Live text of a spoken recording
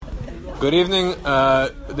Good evening.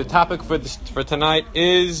 The topic for tonight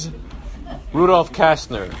is Rudolph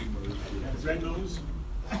Kastner.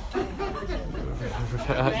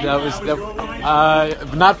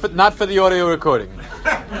 Not for the audio recording.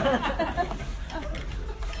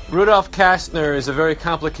 Rudolph Kastner is a very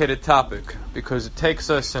complicated topic because it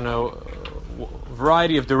takes us in a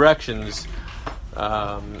variety of directions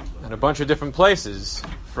and a bunch of different places,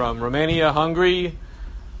 from Romania, Hungary,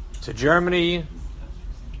 to Germany,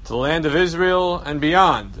 to the land of Israel and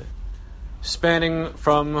beyond, spanning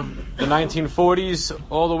from the 1940s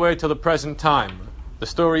all the way to the present time. The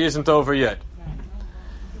story isn't over yet.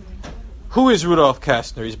 Who is Rudolph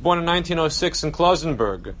Kastner? He's born in 1906 in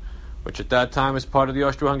Klausenburg, which at that time was part of the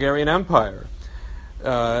Austro-Hungarian Empire.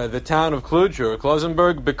 The town of Cluj, or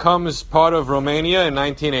Klausenburg, becomes part of Romania in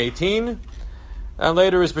 1918, and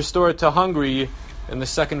later is restored to Hungary in the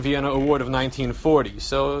Second Vienna Award of 1940.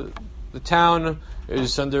 So the town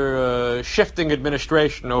is under shifting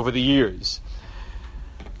administration over the years.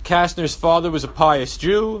 Kastner's father was a pious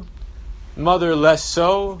Jew, mother less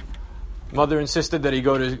so. Mother insisted that he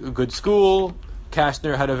go to a good school.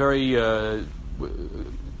 Kastner had a very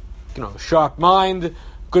sharp mind,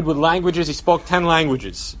 good with languages. He spoke 10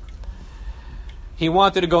 languages. He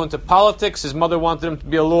wanted to go into politics. His mother wanted him to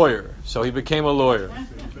be a lawyer, so he became a lawyer.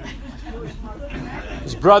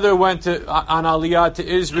 His brother went on Aliyah to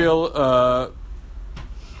Israel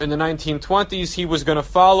in the 1920s. He was going to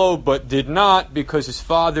follow, but did not, because his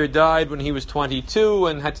father died when he was 22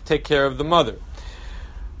 and had to take care of the mother.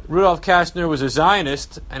 Rudolph Kastner was a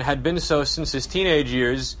Zionist and had been so since his teenage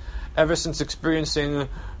years, ever since experiencing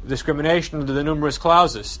discrimination under the numerus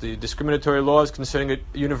clausus, the discriminatory laws concerning a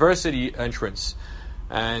university entrance.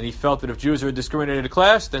 And he felt that if Jews are a discriminated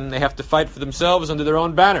class, then they have to fight for themselves under their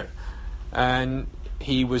own banner. And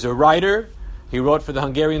he was a writer. He wrote for the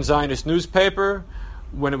Hungarian Zionist newspaper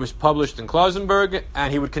when it was published in Klausenburg,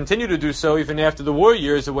 and he would continue to do so even after the war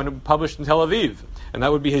years when it was published in Tel Aviv. And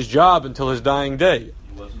that would be his job until his dying day.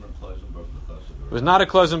 He wasn't a Klausenburg Chassid. It was not a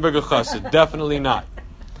Klausenburg Chassid, definitely not.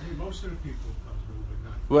 Most of the people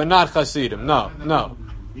We're not Hasidim, no.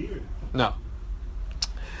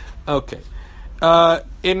 Okay.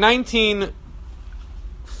 In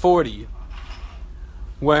 1940,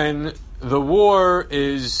 when the war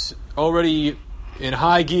is already in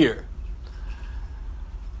high gear,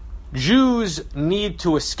 Jews need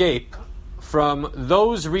to escape from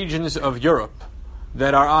those regions of Europe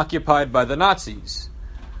that are occupied by the Nazis.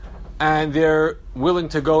 And they're willing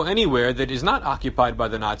to go anywhere that is not occupied by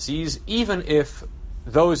the Nazis, even if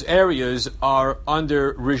those areas are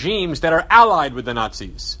under regimes that are allied with the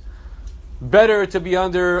Nazis. Better to be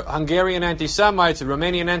under Hungarian anti-Semites and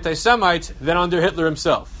Romanian anti-Semites than under Hitler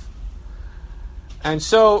himself. And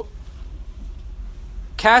so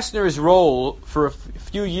Kastner's role for a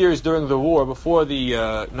few years during the war, before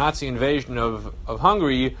the Nazi invasion of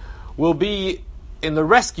Hungary, will be in the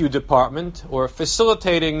rescue department, or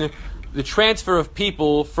facilitating the transfer of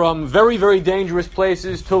people from very, very dangerous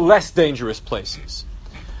places to less dangerous places.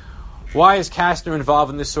 Why is Kastner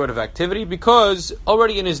involved in this sort of activity? Because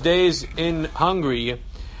already in his days in Hungary,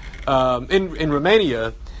 in Romania,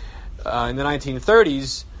 in the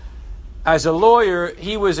 1930s, as a lawyer,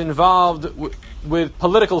 he was involved with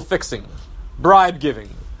political fixing, bribe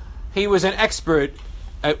giving. He was an expert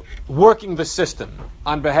at working the system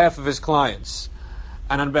on behalf of his clients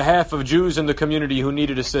and on behalf of Jews in the community who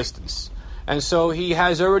needed assistance. And so he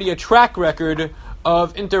has already a track record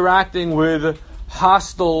of interacting with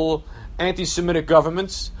hostile anti-Semitic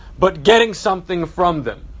governments, but getting something from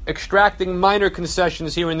them, extracting minor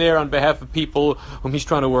concessions here and there on behalf of people whom he's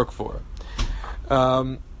trying to work for.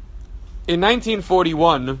 In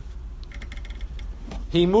 1941,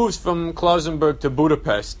 he moves from Klausenburg to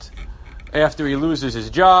Budapest after he loses his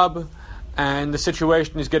job, and the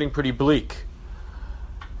situation is getting pretty bleak.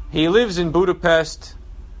 He lives in Budapest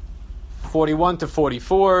 41 to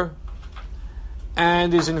 44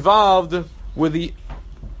 and is involved with the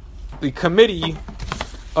Committee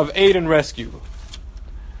of Aid and Rescue,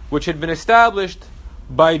 which had been established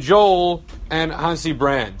by Joel and Hansi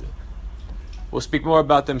Brand. We'll speak more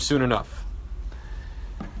about them soon enough.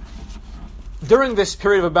 During this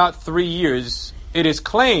period of about 3 years, it is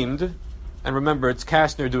claimed, and remember it's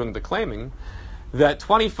Kastner doing the claiming, that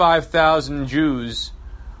 25,000 Jews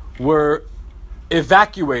were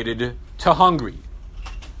evacuated to Hungary,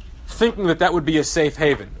 thinking that that would be a safe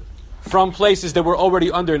haven from places that were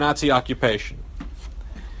already under Nazi occupation.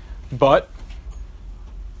 But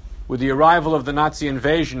with the arrival of the Nazi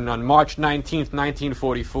invasion on March 19th,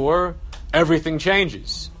 1944, everything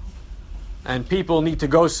changes. And people need to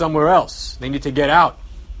go somewhere else. They need to get out.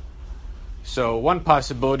 So one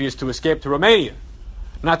possibility is to escape to Romania.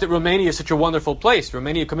 Not that Romania is such a wonderful place.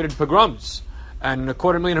 Romania committed pogroms, and a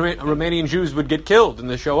quarter million Romanian Jews would get killed in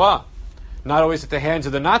the Shoah. Not always at the hands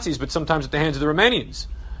of the Nazis, but sometimes at the hands of the Romanians.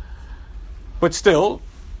 But still,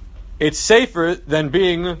 it's safer than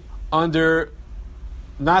being under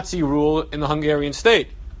Nazi rule in the Hungarian state.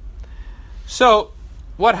 So,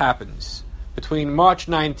 what happens between March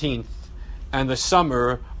 19th and the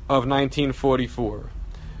summer of 1944?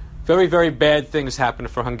 Very, very bad things happen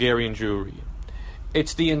for Hungarian Jewry.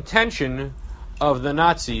 It's the intention of the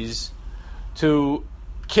Nazis to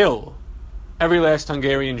kill every last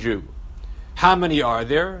Hungarian Jew. How many are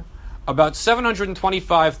there? About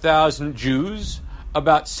 725,000 Jews,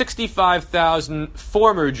 about 65,000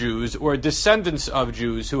 former Jews or descendants of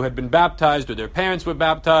Jews who had been baptized or their parents were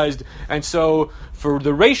baptized, and so for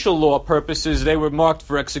the racial law purposes they were marked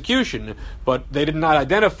for execution, but they did not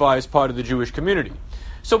identify as part of the Jewish community.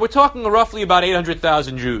 So we're talking roughly about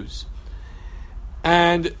 800,000 Jews.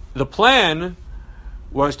 And the plan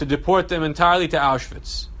was to deport them entirely to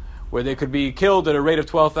Auschwitz, where they could be killed at a rate of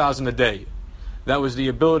 12,000 a day. That was the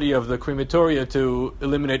ability of the crematoria to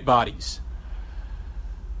eliminate bodies.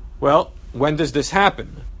 Well, when does this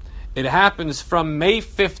happen? It happens from May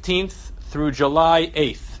 15th through July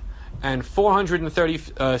 8th, and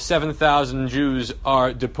 437,000 Jews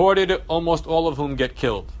are deported, almost all of whom get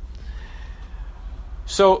killed.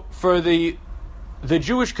 So for the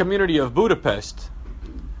Jewish community of Budapest,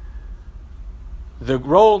 the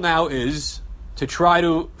role now is to try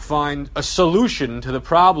to find a solution to the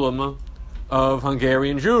problem of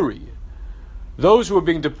Hungarian Jewry. Those who were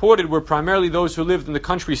being deported were primarily those who lived in the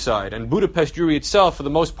countryside, and Budapest Jewry itself, for the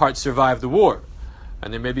most part, survived the war.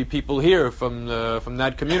 And there may be people here from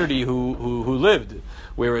that community who lived,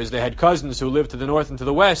 whereas they had cousins who lived to the north and to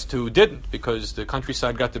the west who didn't, because the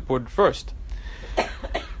countryside got deported first.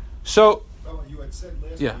 So, well, you had said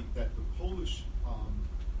last yeah. week that the Polish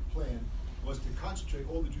plan was to concentrate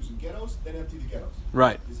all the Jews in ghettos, then empty the ghettos.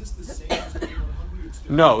 Right. Is this the same as in Hungary? It's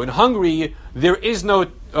different? No, in Hungary, there is no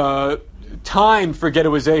time for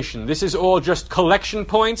ghettoization. This is all just collection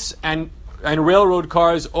points and railroad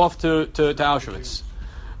cars off to Auschwitz.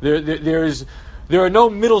 There are no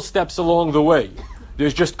middle steps along the way.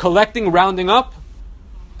 There's just collecting, rounding up,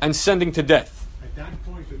 and sending to death. At that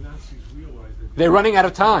point, the Nazis realized that they're running out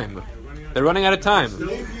of time. They're running out of time. So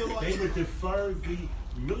they would defer the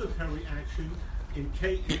military action and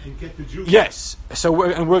get the Jews. Yes. So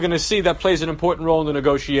we're going to see that plays an important role in the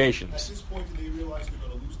negotiations. At this point, do they realize they're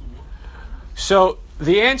going to lose the war? So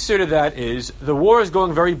the answer to that is the war is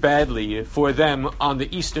going very badly for them on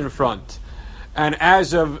the Eastern Front. And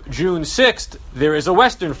as of June 6th, there is a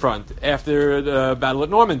Western Front after the Battle at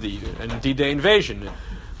Normandy and D-Day invasion.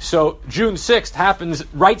 So June 6th happens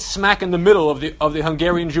right smack in the middle of the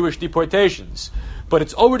Hungarian Jewish deportations. But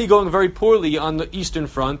it's already going very poorly on the Eastern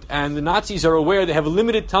Front, and the Nazis are aware they have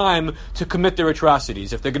limited time to commit their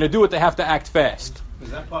atrocities. If they're going to do it, they have to act fast. Is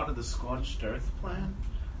that part of the scorched earth plan?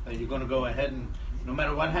 That you're going to go ahead and, no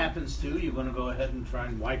matter what happens to, you're going to go ahead and try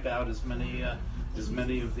and wipe out as many of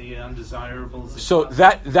the undesirables. So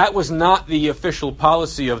that was not the official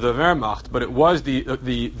policy of the Wehrmacht, but it was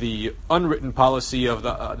the unwritten policy of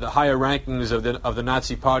the higher rankings of the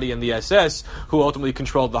Nazi Party and the SS, who ultimately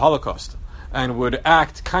controlled the Holocaust and would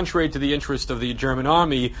act contrary to the interest of the German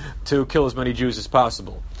army to kill as many Jews as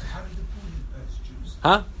possible. How did the Budapest Jews stop?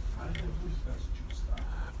 Huh? How did the Budapest Jews stop?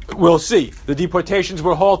 We'll see. The deportations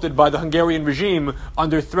were halted by the Hungarian regime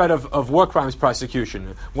under threat of war crimes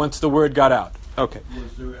prosecution once the word got out. Okay.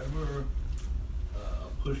 Was there ever a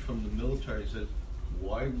push from the military that said,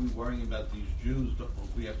 why are we worrying about these Jews? Don't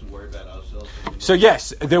we have to worry about ourselves? So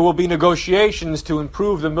yes, there will be negotiations to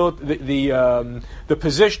improve the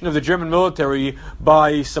position of the German military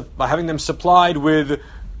by having them supplied with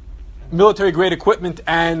military-grade equipment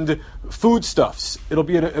and foodstuffs. It'll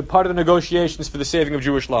be a part of the negotiations for the saving of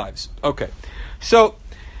Jewish lives. Okay. So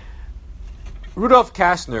Rudolph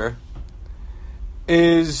Kastner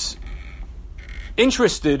is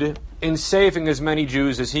interested in saving as many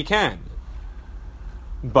Jews as he can.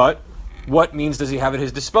 But what means does he have at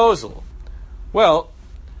his disposal? Well,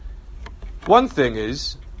 one thing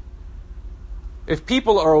is, if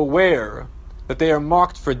people are aware that they are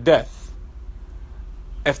marked for death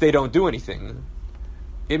if they don't do anything,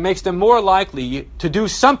 it makes them more likely to do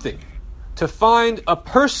something, to find a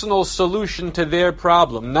personal solution to their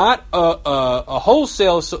problem, not a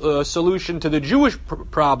wholesale solution to the Jewish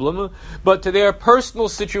problem, but to their personal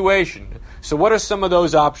situation. So what are some of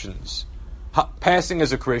those options? Passing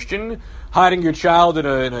as a Christian, hiding your child in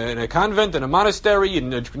a convent, in a monastery,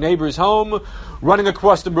 in a neighbor's home, running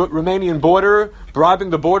across the Romanian border, bribing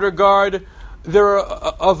the border guard, there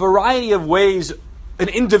are a variety of ways an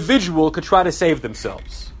individual could try to save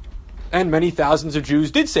themselves. And many thousands of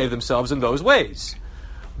Jews did save themselves in those ways.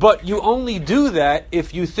 But you only do that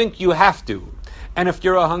if you think you have to. And if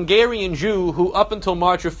you're a Hungarian Jew who up until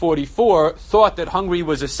March of 44 thought that Hungary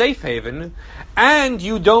was a safe haven, and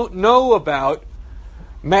you don't know about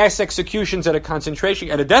mass executions at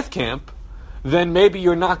a death camp, then maybe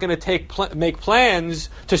you're not going to make plans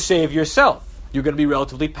to save yourself. You're going to be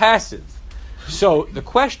relatively passive. So the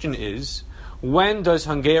question is, when does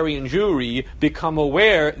Hungarian Jewry become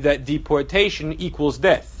aware that deportation equals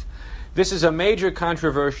death? This is a major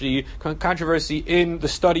controversy in the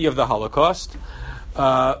study of the Holocaust.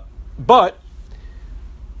 But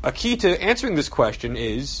a key to answering this question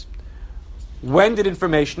is, when did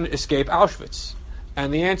information escape Auschwitz?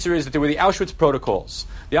 And the answer is that there were the Auschwitz Protocols.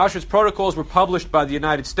 The Auschwitz Protocols were published by the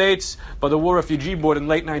United States, by the War Refugee Board in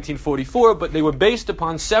late 1944, but they were based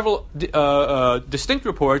upon several distinct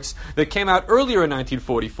reports that came out earlier in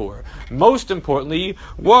 1944. Most importantly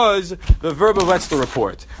was the Werber-Wetzler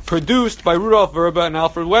report, produced by Rudolph Werber and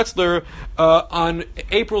Alfred Wetzler on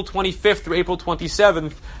April 25th through April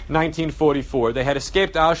 27th, 1944. They had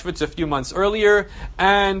escaped Auschwitz a few months earlier,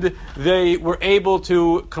 and they were able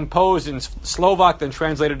to compose in Slovak, then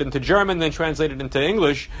translated into German, then translated into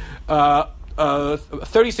English, a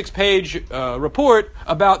 36-page report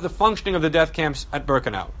about the functioning of the death camps at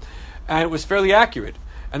Birkenau. And it was fairly accurate.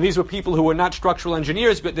 And these were people who were not structural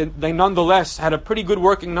engineers, but they nonetheless had a pretty good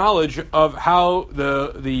working knowledge of how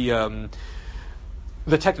the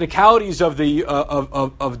technicalities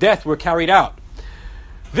of death were carried out.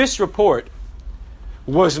 This report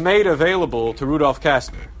was made available to Rudolph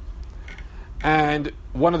Kastner. And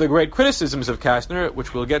one of the great criticisms of Kastner,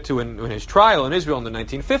 which we'll get to in his trial in Israel in the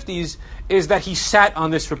 1950s, is that he sat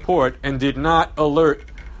on this report and did not alert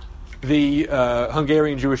the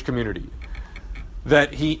Hungarian Jewish community.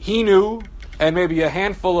 That he knew, and maybe a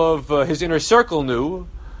handful of his inner circle knew,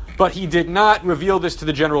 but he did not reveal this to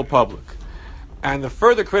the general public. And the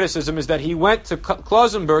further criticism is that he went to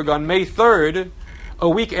Klausenburg on May 3rd, a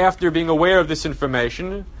week after being aware of this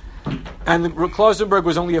information, and Klausenburg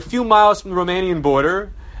was only a few miles from the Romanian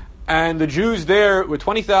border, and the Jews there were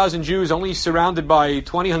 20,000 Jews, only surrounded by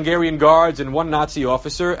 20 Hungarian guards and one Nazi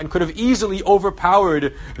officer, and could have easily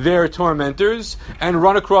overpowered their tormentors and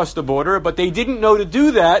run across the border, but they didn't know to do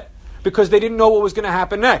that because they didn't know what was going to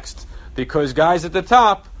happen next, because guys at the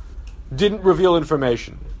top didn't reveal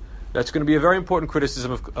information. That's going to be a very important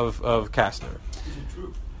criticism of Kastner.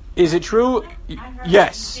 Is it true?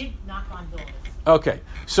 Yes. He did knock on doors. Okay.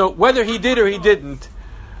 So whether he did or he didn't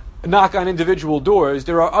knock on individual doors,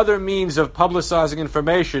 there are other means of publicizing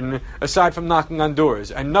information aside from knocking on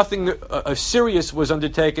doors. And nothing serious was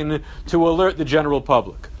undertaken to alert the general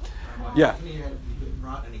public. Yeah. He had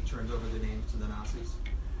Judenrat and he turned over the names to the Nazis.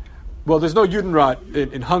 Well, there's no Judenrat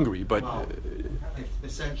in Hungary, but... Well,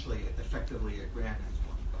 essentially, effectively, a Grant has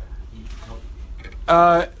one, but he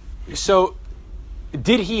helped. So...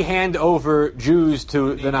 Did he hand over Jews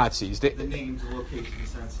to the Nazis? The names, the location, the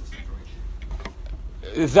census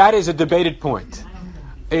information. That is a debated point.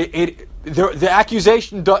 The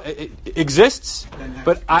accusation exists,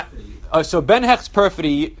 but so Ben Hecht's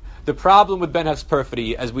perfidy. The problem with Ben Hecht's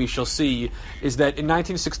perfidy, as we shall see, is that in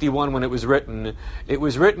 1961, when it was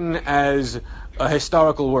written as a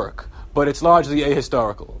historical work, but it's largely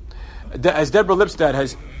ahistorical. As Deborah Lipstadt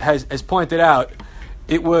has pointed out,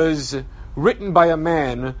 it was written by a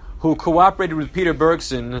man who cooperated with Peter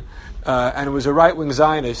Bergson and was a right-wing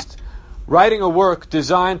Zionist, writing a work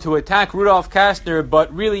designed to attack Rudolph Kastner,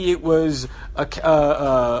 but really it was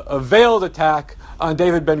a veiled attack on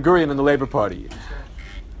David Ben-Gurion and the Labour Party.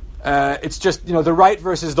 It's just, the right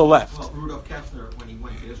versus the left. Well, Rudolph Kastner, when he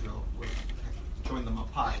went to Israel, joined the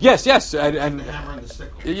Mapai. Yes, and the hammer and the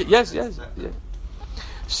sickle. Yes.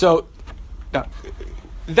 So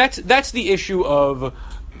that's the issue of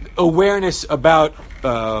awareness about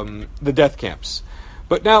the death camps.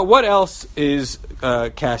 But now, what else is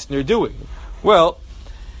Kastner doing? Well,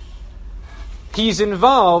 he's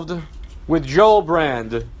involved with Joel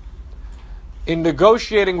Brand in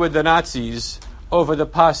negotiating with the Nazis over the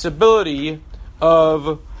possibility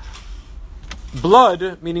of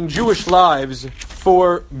blood, meaning Jewish lives,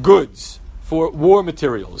 for goods, for war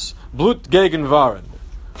materials. Blut gegen Waren.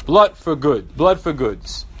 Blood for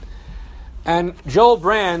goods. And Joel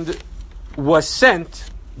Brand was sent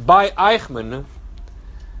by Eichmann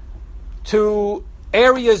to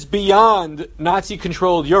areas beyond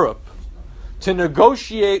Nazi-controlled Europe to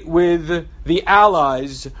negotiate with the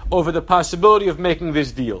Allies over the possibility of making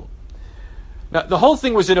this deal. Now, the whole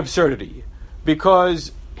thing was an absurdity,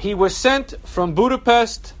 because he was sent from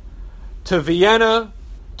Budapest to Vienna,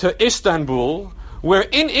 to Istanbul, where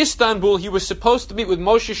in Istanbul he was supposed to meet with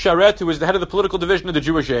Moshe Sharet, who was the head of the political division of the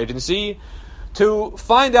Jewish Agency, to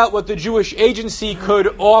find out what the Jewish Agency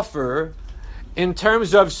could offer in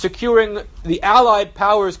terms of securing the Allied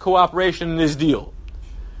powers' cooperation in this deal.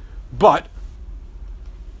 But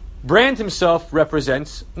Brand himself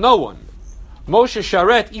represents no one. Moshe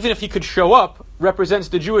Sharet, even if he could show up, represents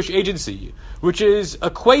the Jewish Agency, which is a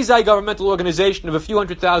quasi-governmental organization of a few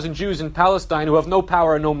 100,000 Jews in Palestine who have no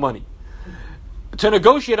power and no money, to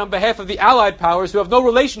negotiate on behalf of the Allied powers who have no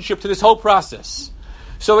relationship to this whole process.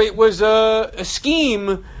 So it was a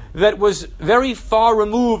scheme that was very far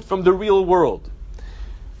removed from the real world.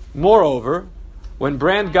 Moreover, when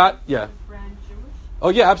Brand got... Yeah. Brand Jewish? Oh,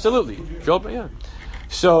 yeah, absolutely. Yeah.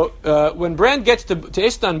 So when Brand gets to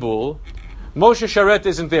Istanbul, Moshe Sharet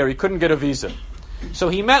isn't there. He couldn't get a visa. So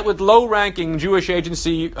he met with low-ranking Jewish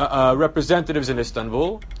Agency representatives in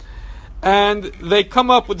Istanbul, and they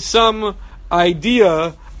come up with some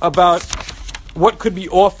idea about what could be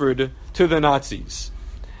offered to the Nazis.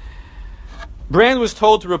 Brand was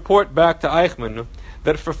told to report back to Eichmann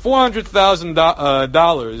that for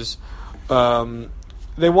 $400,000,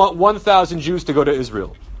 they want 1,000 Jews to go to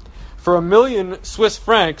Israel. For 1,000,000 Swiss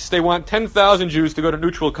francs, they want 10,000 Jews to go to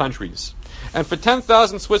neutral countries. And for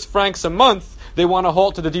 10,000 Swiss francs a month, they want a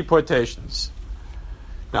halt to the deportations.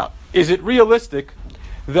 Now, is it realistic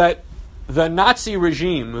that the Nazi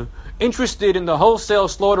regime, interested in the wholesale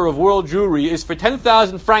slaughter of world Jewry, is for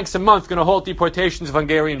 10,000 francs a month going to halt deportations of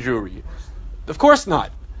Hungarian Jewry? Of course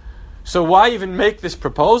not. So why even make this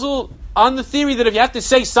proposal? On the theory that if you have to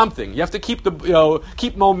say something, you have to keep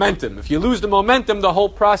keep momentum. If you lose the momentum, the whole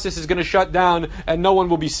process is going to shut down and no one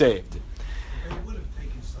will be saved. They would have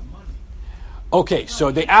taken some money. Okay,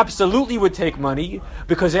 so they absolutely would take money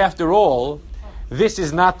because after all, this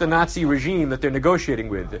is not the Nazi regime that they're negotiating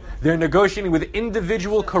with. They're negotiating with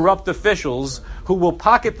individual corrupt officials who will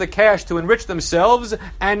pocket the cash to enrich themselves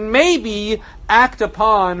and maybe act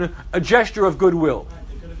upon a gesture of goodwill.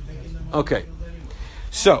 Okay,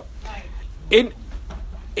 so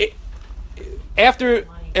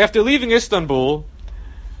after leaving Istanbul,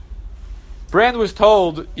 Brand was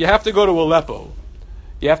told, you have to go to Aleppo.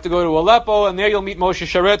 You have to go to Aleppo, and there you'll meet Moshe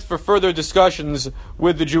Sharet for further discussions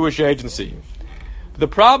with the Jewish Agency. The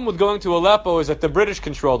problem with going to Aleppo is that the British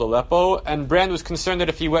controlled Aleppo, and Brand was concerned that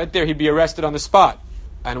if he went there, he'd be arrested on the spot.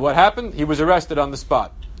 And what happened? He was arrested on the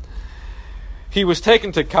spot. He was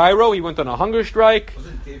taken to Cairo. He went on a hunger strike.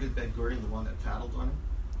 Wasn't David Ben-Gurion the one that tattled on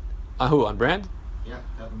him? Who, on Brand? Yeah,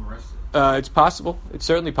 have him arrested. It's possible. It's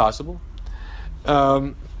certainly possible.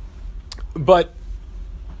 But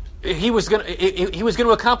he was going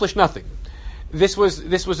to accomplish nothing. It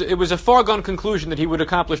was a foregone conclusion that he would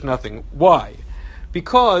accomplish nothing. Why?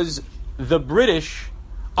 Because the British,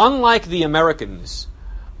 unlike the Americans,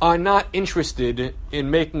 are not interested in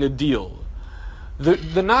making a deal.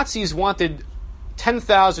 The Nazis wanted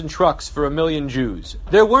 10,000 trucks for 1,000,000 Jews.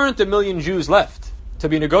 There weren't 1,000,000 Jews left to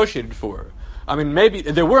be negotiated for. I mean, maybe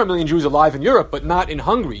there were 1,000,000 Jews alive in Europe, but not in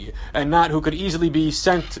Hungary, and not who could easily be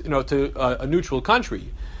sent, to a neutral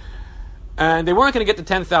country. And they weren't going to get the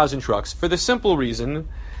 10,000 trucks for the simple reason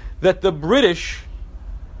that the British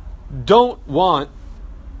don't want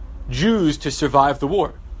Jews to survive the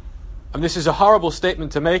war. And this is a horrible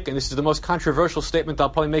statement to make, and this is the most controversial statement I'll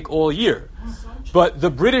probably make all year. But the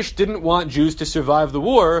British didn't want Jews to survive the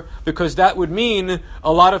war because that would mean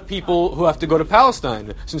a lot of people who have to go to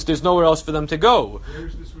Palestine, since there's nowhere else for them to go. Where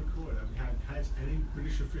is this recorded? I mean, has any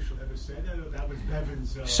British official ever said that, or that was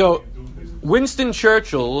Bevan's So, way of doing business? Winston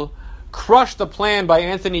Churchill crushed a plan by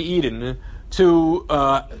Anthony Eden to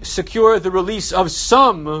secure the release of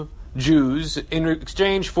some Jews in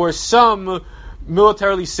exchange for some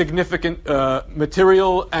militarily significant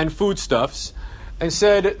material and foodstuffs, and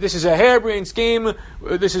said, this is a harebrained scheme,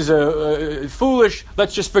 this is foolish,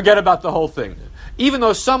 let's just forget about the whole thing. Even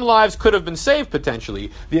though some lives could have been saved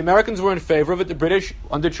potentially, the Americans were in favor of it. The British,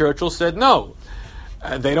 under Churchill, said no.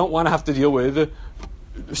 They don't want to have to deal with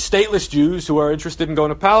stateless Jews who are interested in going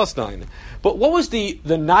to Palestine. But what was the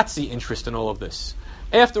Nazi interest in all of this?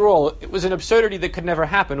 After all, it was an absurdity that could never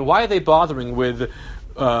happen. Why are they bothering with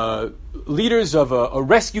leaders of a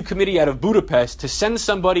rescue committee out of Budapest to send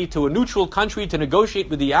somebody to a neutral country to negotiate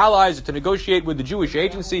with the Allies or to negotiate with the Jewish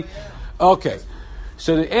Agency? Okay,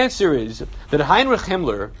 so the answer is that Heinrich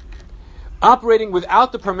Himmler, operating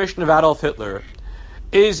without the permission of Adolf Hitler,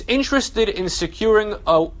 is interested in securing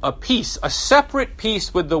a peace, a separate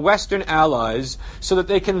peace with the Western Allies, so that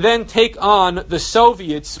they can then take on the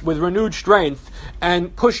Soviets with renewed strength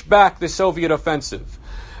and push back the Soviet offensive.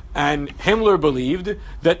 And Himmler believed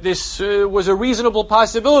that this was a reasonable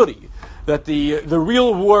possibility. that the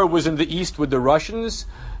real war was in the east with the Russians.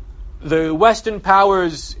 The Western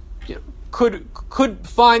powers could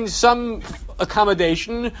find some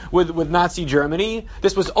accommodation with Nazi Germany.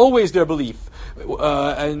 This was always their belief,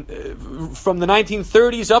 and from the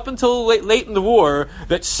 1930s up until late in the war,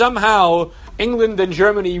 that somehow England and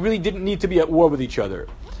Germany really didn't need to be at war with each other.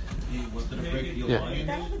 He wanted to break the Yeah.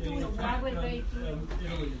 alliance.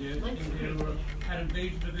 Italy, had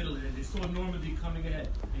invasion of Italy, and they saw Normandy coming ahead.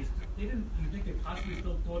 They didn't. You think they possibly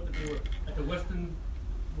still thought that they were at the Western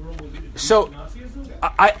world was So,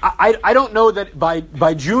 Nazism? I don't know that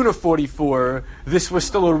by June of 44 this was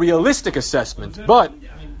still a realistic assessment, but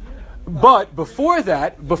before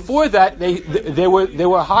that there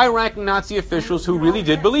were high-ranking Nazi officials who really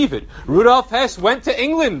did believe it. Rudolph Hess went to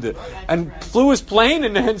England and flew his plane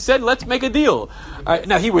and said, "Let's make a deal."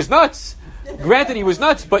 Now he was nuts. Granted, he was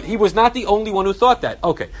nuts, but he was not the only one who thought that.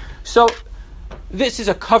 Okay, so this is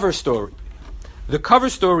a cover story. The cover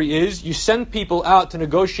story is you send people out to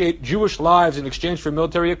negotiate Jewish lives in exchange for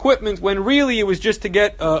military equipment, when really it was just to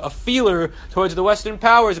get a feeler towards the Western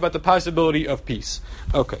powers about the possibility of peace.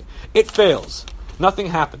 Okay, it fails. Nothing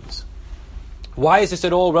happens. Why is this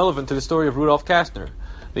at all relevant to the story of Rudolph Kastner?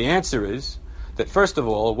 The answer is that, first of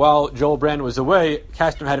all, while Joel Brand was away,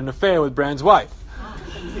 Kastner had an affair with Brand's wife.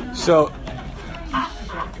 So,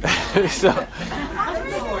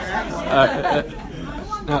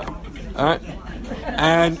 all right.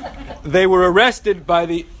 And they were arrested by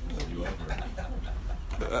the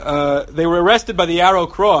Arrow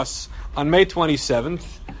Cross on May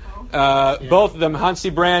 27th. Both of them, Hansi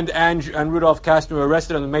Brand and Rudolph Kastner, were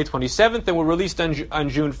arrested on May 27th and were released on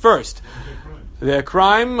June 1st. Their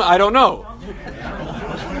crime, I don't know.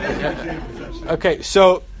 Okay,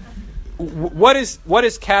 so what is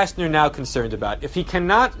Kastner now concerned about? If he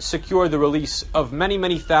cannot secure the release of many,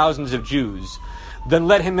 many thousands of Jews, then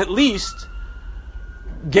let him at least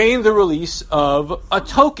gain the release of a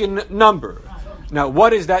token number. Now,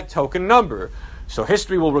 what is that token number? So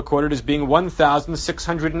history will record it as being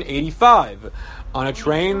 1,685 on a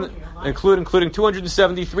train, including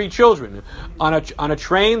 273 children, on a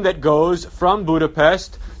train that goes from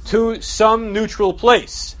Budapest to some neutral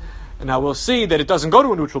place. And now we'll see that it doesn't go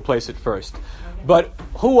to a neutral place at first. But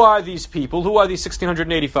who are these people? Who are these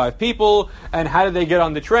 1,685 people? And how did they get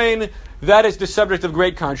on the train? That is the subject of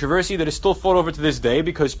great controversy that is still fought over to this day,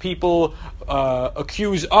 because people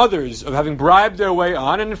accuse others of having bribed their way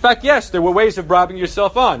on. And in fact, yes, there were ways of bribing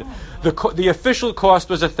yourself on. The official cost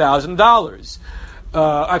was $1,000.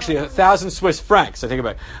 Actually, 1,000 Swiss francs, I think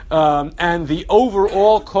about it. And the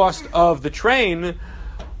overall cost of the train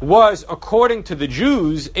was, according to the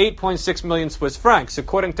Jews, 8.6 million Swiss francs.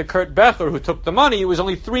 According to Kurt Becher, who took the money, it was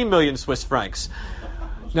only 3 million Swiss francs.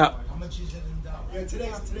 Now,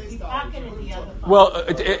 today's dollars. well,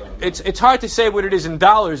 it's hard to say what it is in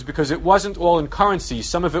dollars, because it wasn't all in currency.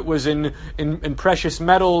 Some of it was in precious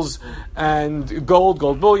metals and gold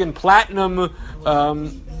bullion, platinum.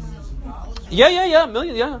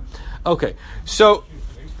 Million, yeah. Okay, so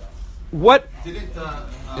what? Didn't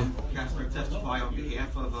Kastner testify on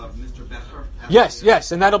behalf of Mr. Becher?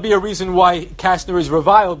 Yes, and that'll be a reason why Kastner is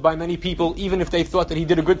reviled by many people, even if they thought that he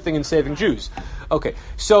did a good thing in saving Jews. Okay,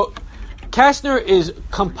 so Kastner is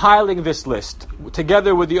compiling this list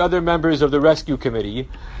together with the other members of the rescue committee,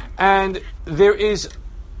 and there is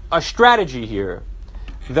a strategy here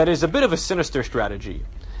that is a bit of a sinister strategy.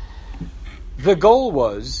 The goal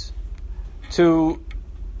was to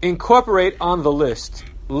incorporate on the list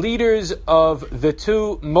leaders of the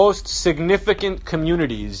two most significant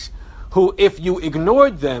communities who, if you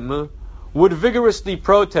ignored them, would vigorously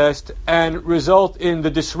protest and result in the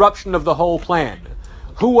disruption of the whole plan.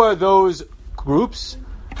 Who are those groups?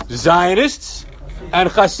 Zionists and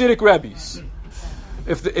Hasidic rabbis.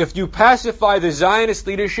 If you pacify the Zionist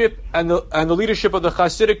leadership and the leadership of the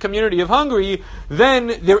Hasidic community of Hungary,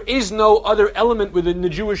 then there is no other element within the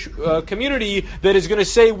Jewish community that is going to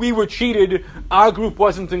say, we were cheated, our group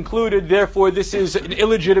wasn't included, therefore this is an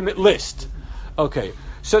illegitimate list. Okay,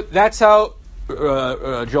 so that's how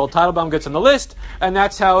Joel Teitelbaum gets on the list, and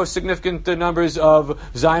that's how significant numbers of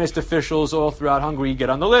Zionist officials all throughout Hungary get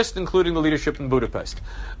on the list, including the leadership in Budapest.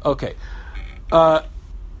 Okay.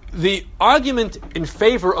 The argument in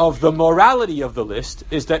favor of the morality of the list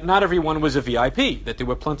is that not everyone was a VIP, that there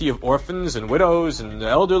were plenty of orphans and widows and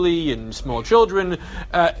elderly and small children.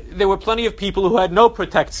 There were plenty of people who had no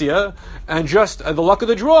protectia and just the luck of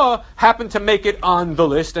the draw happened to make it on the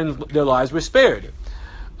list and their lives were spared.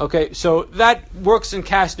 Okay, so that works in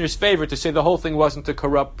Kastner's favor to say the whole thing wasn't a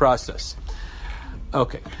corrupt process.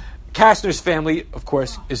 Okay. Kastner's family, of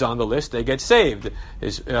course, is on the list. They get saved.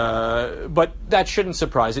 But that shouldn't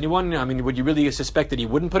surprise anyone. I mean, would you really suspect that he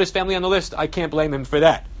wouldn't put his family on the list? I can't blame him for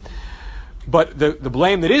that. But the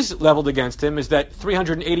blame that is leveled against him is that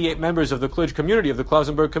 388 members of the Kludge community, of the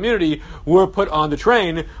Klausenberg community, were put on the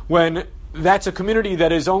train when that's a community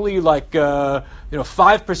that is only like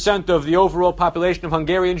 5% of the overall population of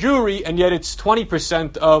Hungarian Jewry, and yet it's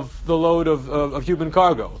 20% of the load of human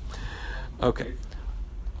cargo. Okay.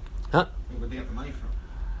 Huh? Where they get the money from?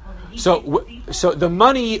 So the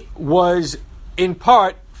money was in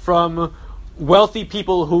part from wealthy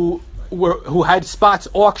people who had spots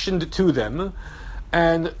auctioned to them,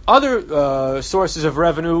 and other sources of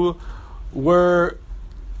revenue were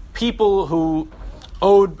people who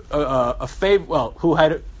owed a favor, who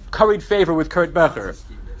had curried favor with Kurt Becher.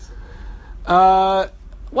 Well,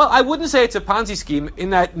 I wouldn't say it's a Ponzi scheme in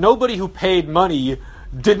that nobody who paid money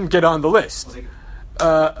didn't get on the list.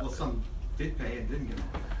 Well, some did pay and didn't get it.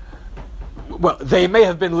 Well, they may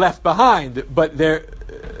have been left behind, but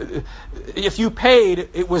if you paid,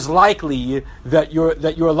 it was likely that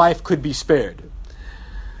your life could be spared.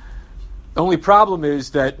 The only problem is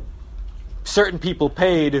that certain people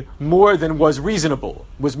paid more than was reasonable.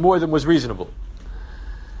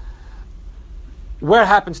 Where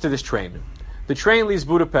happens to this train? The train leaves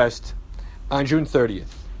Budapest on June 30th.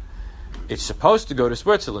 It's supposed to go to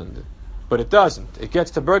Switzerland, but it doesn't. It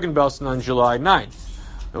gets to Bergen-Belsen on July 9th.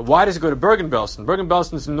 Now, why does it go to Bergen-Belsen?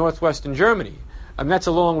 Bergen-Belsen is in northwestern Germany. I mean, that's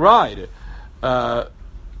a long ride. To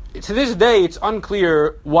this day, it's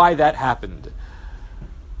unclear why that happened.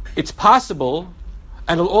 It's possible,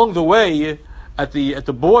 and along the way, at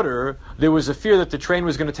the border, there was a fear that the train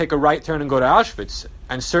was going to take a right turn and go to Auschwitz,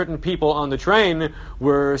 and certain people on the train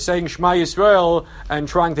were saying Shema Yisrael and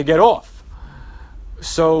trying to get off.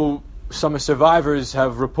 So some survivors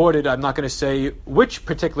have reported, I'm not going to say which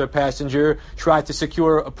particular passenger tried to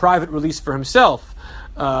secure a private release for himself,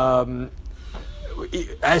 as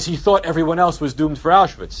he thought everyone else was doomed for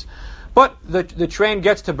Auschwitz. But the train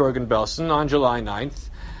gets to Bergen-Belsen on July 9th,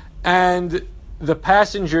 and the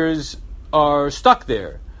passengers are stuck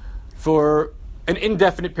there for an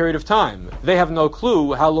indefinite period of time. They have no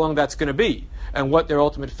clue how long that's going to be and what their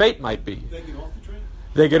ultimate fate might be. They get off the train?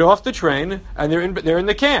 They get off the train, and they're in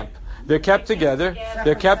the camp. They're kept together.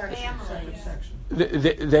 They're kept.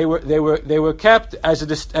 They were kept as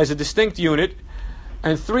a distinct unit,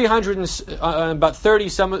 and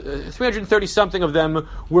 330 something of them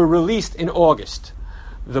were released in August.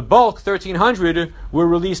 The bulk, 1,300, were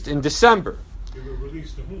released in December. They were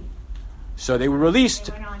released to whom? So they were released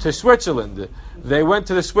to Switzerland. They went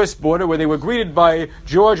to the Swiss border where they were greeted by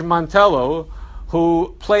George Montello,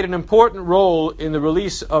 who played an important role in the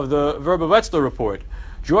release of the Verba Wetzler report.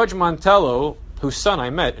 George Montello, whose son I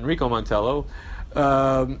met, Enrico Montello,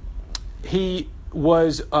 he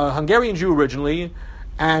was a Hungarian Jew originally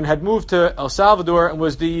and had moved to El Salvador and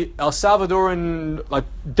was the El Salvadoran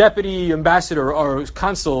deputy ambassador or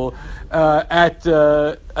consul at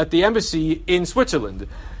the embassy in Switzerland.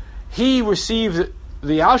 He received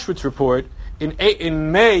the Auschwitz report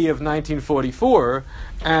in May of 1944,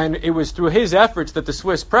 and it was through his efforts that the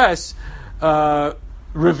Swiss press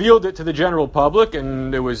revealed it to the general public,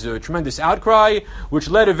 and there was a tremendous outcry, which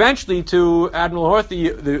led eventually to Admiral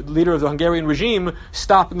Horthy, the leader of the Hungarian regime,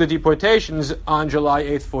 stopping the deportations on July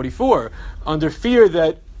 8th, 44, under fear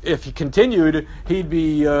that if he continued, he'd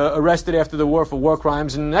be arrested after the war for war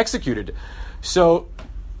crimes and executed. So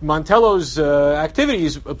Montello's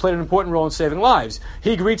activities played an important role in saving lives.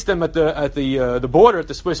 He greets them at the border, at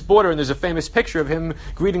the Swiss border, and there's a famous picture of him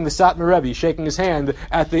greeting the Satmar Rebbe, shaking his hand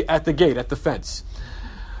at the gate, at the fence.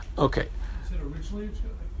 Okay. Is it originally a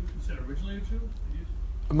Jew?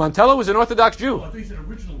 Montello was an Orthodox Jew. Oh, I thought you said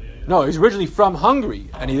originally. No, he's originally from Hungary,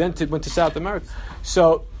 and he then went to South America.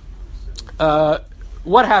 So,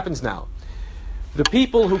 what happens now? The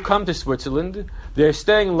people who come to Switzerland, they're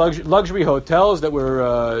staying in luxury hotels that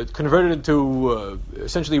were converted into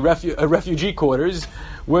essentially refugee quarters,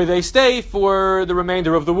 where they stay for the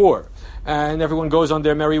remainder of the war. And everyone goes on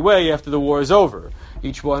their merry way after the war is over,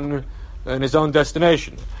 each one in his own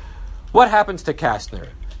destination. What happens to Kastner?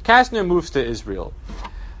 Kastner moves to Israel.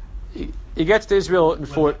 He gets to Israel in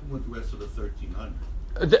With the rest of the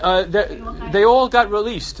 1,300. they all got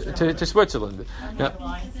released to Switzerland. Now,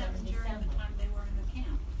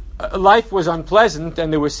 life was unpleasant,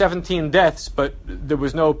 and there were 17 deaths, but there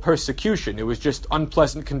was no persecution. It was just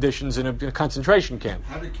unpleasant conditions in a concentration camp.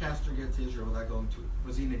 How did Kastner get to Israel without going to?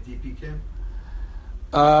 Was he in a DP camp?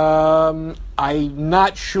 I'm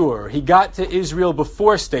not sure. He got to Israel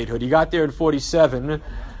before statehood. He got there in 1947.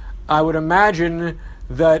 I would imagine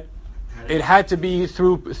that it had to be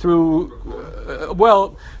through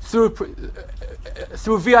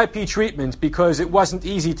VIP treatment, because it wasn't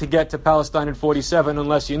easy to get to Palestine in 47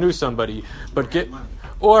 unless you knew somebody,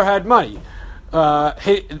 or had money.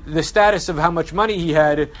 The status of how much money he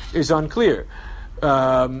had is unclear,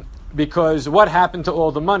 because what happened to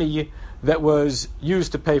all the money that was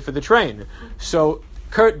used to pay for the train? So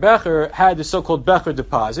Kurt Becher had the so-called Becher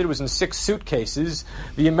deposit. It was in 6 suitcases.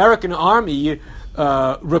 The American Army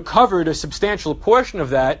recovered a substantial portion of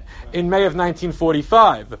that in May of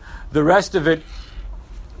 1945. The rest of it,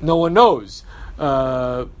 no one knows.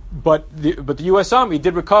 But the U.S. Army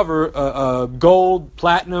did recover gold,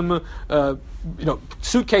 platinum,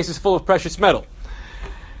 suitcases full of precious metal.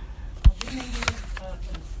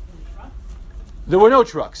 There were no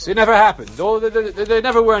trucks. It never happened. There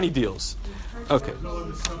never were any deals. Okay. No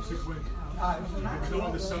other subsequent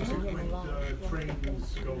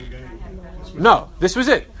trains going anywhere. No, this was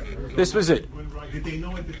it. This was it. Did they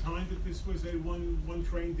know at the time that this was a one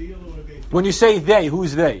train deal, or they? When you say they,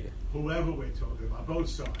 who's they? Whoever we're talking about, both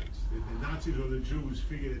sides. The Nazis or the Jews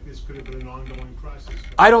figured that this could have been an ongoing process.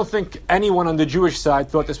 I don't think anyone on the Jewish side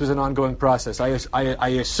thought this was an ongoing process. I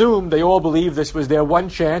assume they all believed this was their one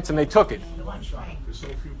chance, and they took it. For so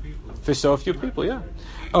few people. For so few people, yeah.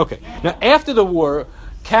 Okay. Now, after the war,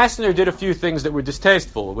 Kastner did a few things that were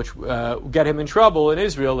distasteful, which get him in trouble in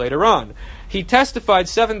Israel later on. He testified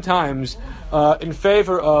 7 times in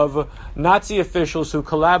favor of Nazi officials with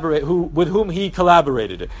whom he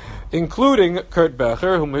collaborated, including Kurt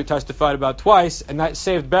Becher, whom we testified about twice, and that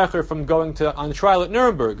saved Becher from going on trial at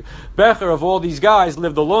Nuremberg. Becher, of all these guys,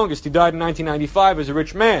 lived the longest. He died in 1995 as a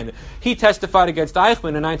rich man. He testified against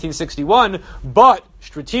Eichmann in 1961, but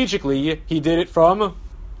strategically he did it from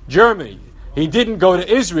Germany. He didn't go to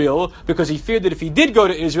Israel because he feared that if he did go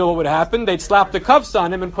to Israel, what would happen? They'd slap the cuffs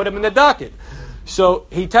on him and put him in the docket. So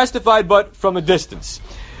he testified, but from a distance.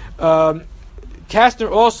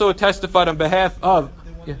 Kastner also testified on behalf of...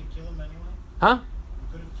 They wanted to kill him anyway? Huh?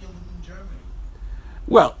 They could have killed him in Germany.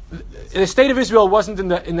 Well, the state of Israel wasn't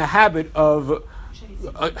in the habit of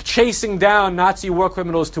chasing down Nazi war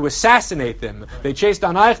criminals to assassinate them. They chased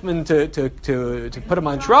down Eichmann to put him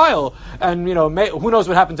on trial, and who knows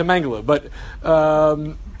what happened to Mengele. But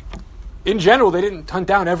in general, they didn't hunt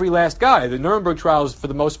down every last guy. The Nuremberg trials, for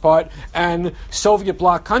the most part, and Soviet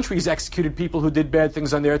bloc countries executed people who did bad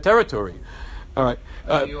things on their territory. All right.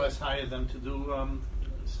 The U.S. hired them to do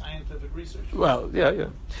scientific research. Well, yeah.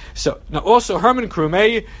 So now also Hermann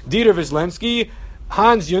Krume, Dieter Wislenski,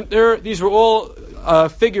 Hans Juntner. These were all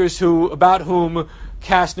figures about whom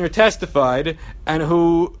Kastner testified and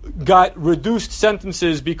who got reduced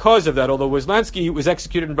sentences because of that. Although Wislenski was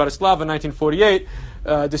executed in Bratislava in 1948,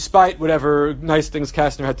 despite whatever nice things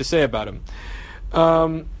Kastner had to say about him. But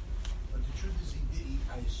the truth is,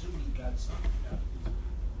 I assume he got something out of it.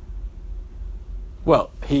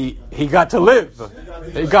 Well, he got to live.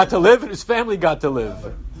 He got to live, and his family got to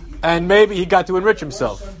live, and maybe he got to enrich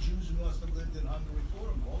himself. There were some Jews who must have lived in Hungary for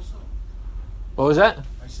him also. What was that?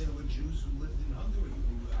 I said there were Jews who lived in Hungary.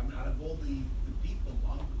 Out of all the people,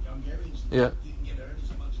 Hungarians Yeah. didn't get hurt as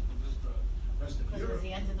much as the rest of Because it was Europe.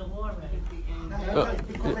 the end of the war, right?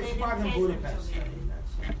 Because they survived in Budapest.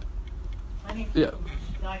 Many Yeah. people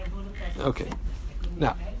died in Budapest. Okay. They couldn't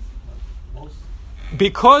Now, get medicine.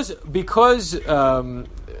 because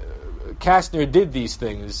Kastner did these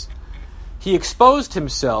things, he exposed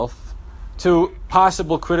himself to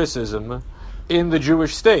possible criticism in the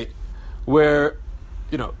Jewish state, where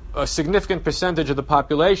a significant percentage of the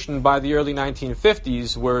population by the early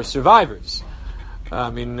 1950s were survivors. I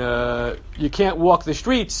mean, you can't walk the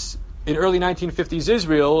streets in early 1950s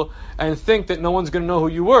Israel and think that no one's going to know who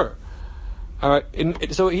you were. All right.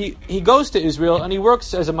 So he goes to Israel and he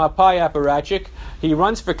works as a Mapai apparatchik. He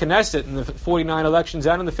runs for Knesset in the 49 elections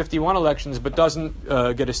and in the 51 elections, but doesn't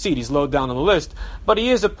get a seat. He's low down on the list. But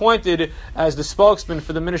he is appointed as the spokesman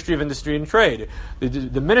for the Ministry of Industry and Trade.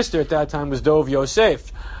 The minister at that time was Dov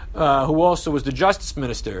Yosef, who also was the justice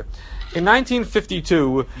minister. In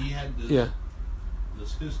 1952... He had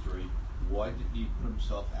this history. Why did he put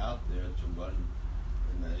himself out there to run?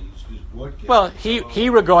 Well, he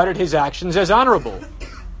regarded his actions as honorable,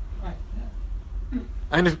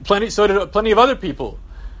 and so did plenty of other people.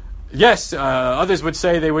 Yes, others would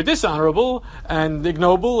say they were dishonorable and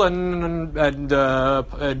ignoble and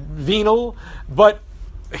venal, but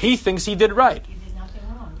he thinks he did right. He did nothing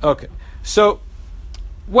wrong. Okay, so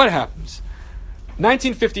what happens?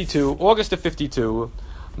 1952, August of 52,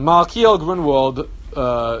 Malkiel Grunwald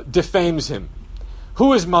defames him.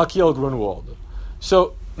 Who is Malkiel Grunwald?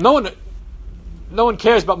 So no one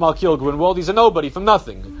cares about Malkiel Grunwald. He's a nobody from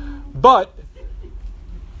nothing. But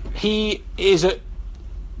he is a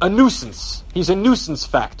nuisance. He's a nuisance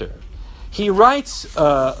factor. He writes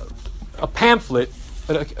a pamphlet,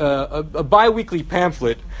 a bi-weekly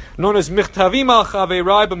pamphlet known as Michtavim al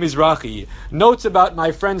Chaverai b'Mizrachi, Notes About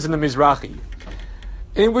My Friends in the Mizrachi,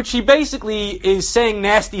 in which he basically is saying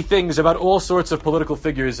nasty things about all sorts of political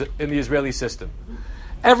figures in the Israeli system.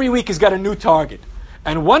 Every week he's got a new target.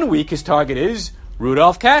 And one week his target is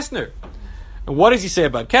Rudolph Kastner. And what does he say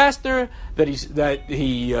about Kastner? That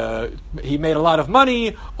he made a lot of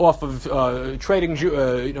money off of trading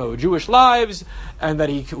Jewish lives, and that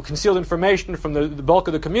he concealed information from the bulk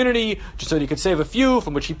of the community just so that he could save a few,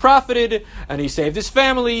 from which he profited, and he saved his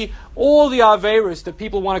family. All the Averis that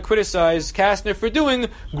people want to criticize Kastner for doing,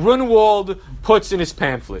 Grunwald puts in his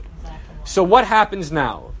pamphlet. So what happens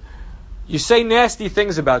now? You say nasty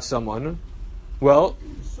things about someone, well,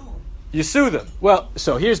 you sue them. Well,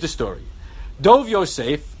 so here's the story. Dov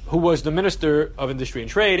Yosef, who was the Minister of Industry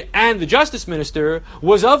and Trade and the Justice Minister,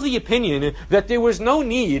 was of the opinion that there was no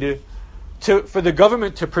need for the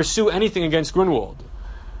government to pursue anything against Grunwald.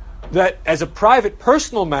 That as a private,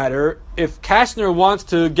 personal matter, if Kastner wants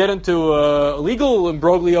to get into a legal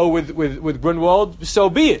imbroglio with Grunwald, so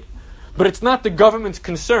be it. But it's not the government's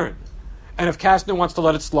concern. And if Kastner wants to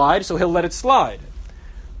let it slide, so he'll let it slide.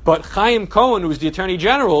 But Chaim Cohen, who was the Attorney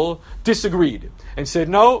General, disagreed and said,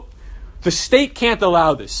 no, the state can't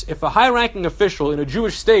allow this. If a high-ranking official in a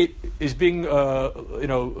Jewish state is being,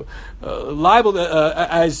 liable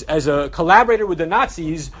as a collaborator with the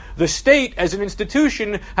Nazis, the state, as an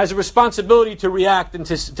institution, has a responsibility to react and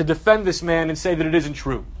to defend this man and say that it isn't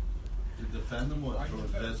true. To defend him or to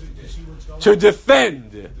investigate? To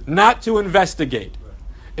defend, not to investigate.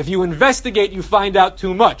 If you investigate, you find out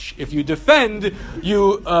too much. If you defend,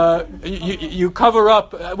 you cover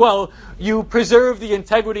up. You preserve the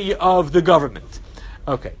integrity of the government.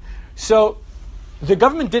 Okay, so the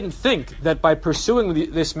government didn't think that by pursuing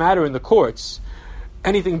this matter in the courts,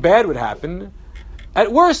 anything bad would happen.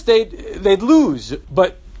 At worst, they'd lose.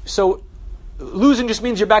 But so losing just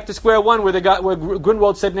means you're back to square one, where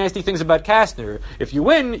Grunwald said nasty things about Kastner. If you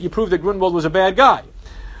win, you prove that Grunwald was a bad guy.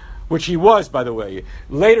 Which he was, by the way.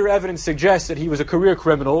 Later evidence suggests that he was a career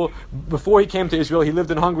criminal. Before he came to Israel, he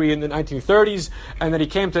lived in Hungary in the 1930s, and then he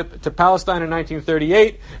came to Palestine in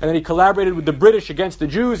 1938, and then he collaborated with the British against the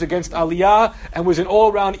Jews, against Aliyah, and was an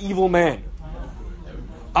all-round evil man.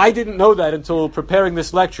 I didn't know that until preparing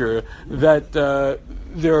this lecture, that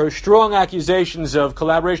there are strong accusations of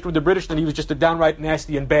collaboration with the British, and he was just a downright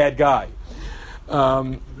nasty and bad guy.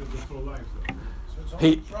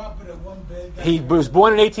 He was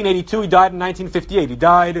born in 1882. He died in 1958. He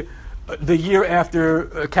died the year after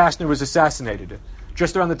Kastner was assassinated,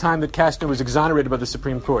 just around the time that Kastner was exonerated by the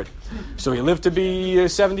Supreme Court. So he lived to be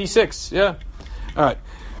 76. Yeah. All right.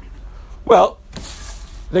 Well,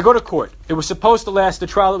 they go to court. It was supposed to last, the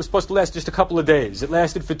trial, it was supposed to last just a couple of days. It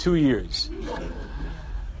lasted for 2 years.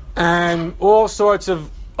 And all sorts of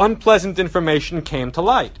unpleasant information came to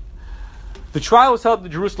light. The trial was held at the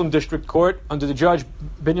Jerusalem District Court under the judge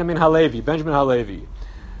Benjamin Halevi.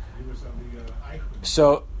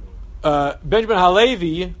 So, Benjamin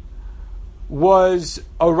Halevi was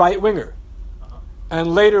a right-winger,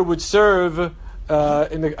 and later would serve in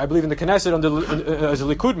the Knesset as a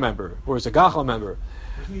Likud member or as a Gachal member.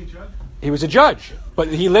 Wasn't he a judge? He was a judge, but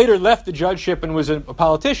he later left the judgeship and was a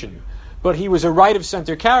politician. But he was a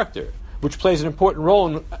right-of-center character, which plays an important role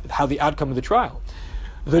in how the outcome of the trial.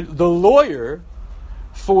 The lawyer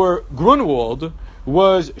for Grunwald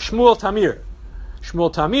was Shmuel Tamir.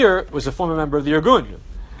 Shmuel Tamir was a former member of the Irgun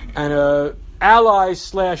and an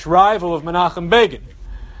ally/rival of Menachem Begin,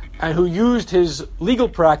 and who used his legal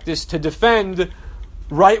practice to defend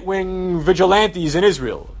right-wing vigilantes in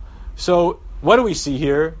Israel. So what do we see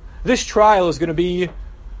here? This trial is going to be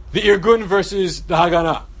the Irgun versus the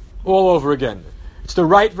Haganah all over again. It's the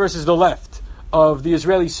right versus the left of the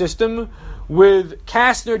Israeli system, with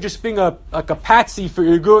Kastner just being a patsy for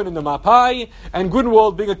Irgun and the Mapai, and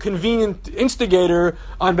Grunwald being a convenient instigator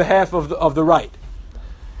on behalf of the right.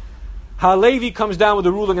 Halevi comes down with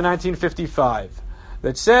a ruling in 1955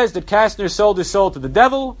 that says that Kastner sold his soul to the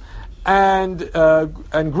devil, and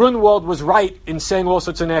Grunwald was right in saying all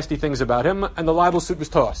sorts of nasty things about him, and the libel suit was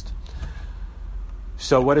tossed.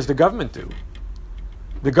 So what does the government do?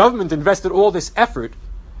 The government invested all this effort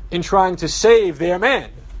in trying to save their man,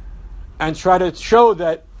 and try to show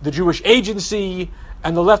that the Jewish Agency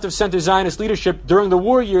and the left-of-center Zionist leadership during the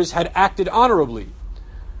war years had acted honorably.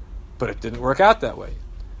 But it didn't work out that way.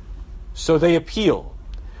 So they appeal.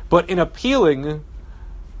 But in appealing,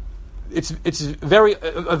 it's a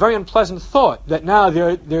very unpleasant thought that now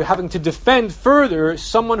they're having to defend further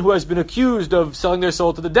someone who has been accused of selling their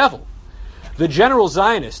soul to the devil. The general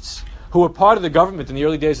Zionists, who were part of the government in the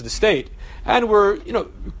early days of the state, and were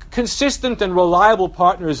consistent and reliable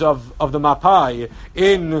partners of the Mapai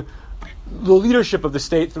in the leadership of the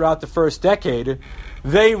state throughout the first decade,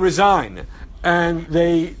 they resign, and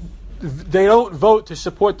they don't vote to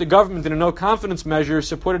support the government in a no-confidence measure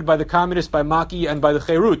supported by the communists, by Maki, and by the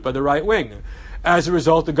Cherut, by the right wing. As a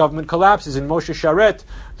result, the government collapses, and Moshe Sharet,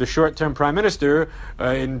 the short-term prime minister,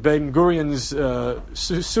 in Ben Gurion's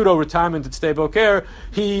pseudo-retirement at Sde Boker,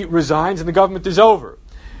 he resigns, and the government is over.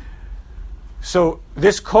 So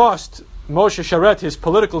this cost Moshe Sharet his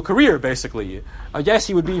political career, basically. Yes,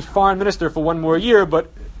 he would be foreign minister for one more year,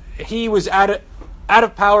 but he was out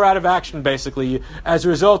of power, out of action, basically, as a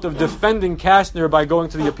result of defending Kastner by going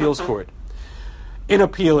to the appeals court. In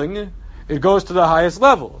appealing, it goes to the highest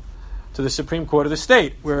level, to the Supreme Court of the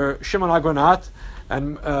state, where Shimon Agonat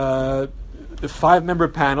and the 5-member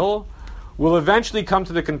panel will eventually come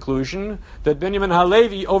to the conclusion that Benjamin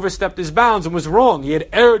Halevi overstepped his bounds and was wrong. He had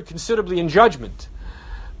erred considerably in judgment.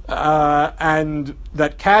 And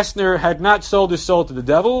that Kastner had not sold his soul to the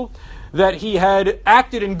devil, that he had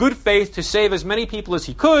acted in good faith to save as many people as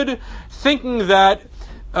he could, thinking that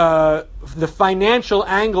the financial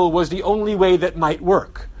angle was the only way that might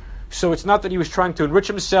work. So it's not that he was trying to enrich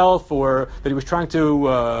himself or that he was trying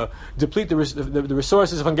to deplete the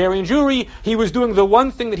resources of Hungarian Jewry. He was doing the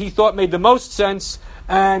one thing that he thought made the most sense,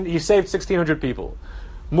 and he saved 1,600 people.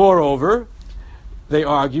 Moreover, they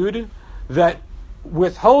argued that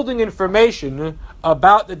withholding information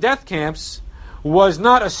about the death camps was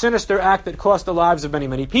not a sinister act that cost the lives of many,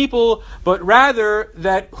 many people, but rather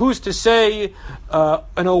that, who's to say,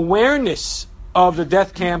 an awareness of the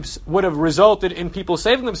death camps would have resulted in people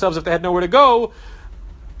saving themselves if they had nowhere to go.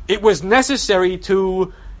 It was necessary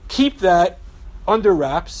to keep that under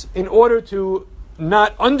wraps in order to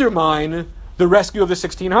not undermine the rescue of the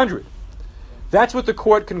 1,600. That's what the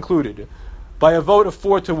court concluded by a vote of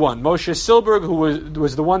 4-1. Moshe Silberg, who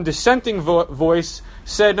was the one dissenting voice,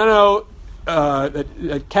 said, that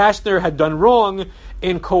Kastner had done wrong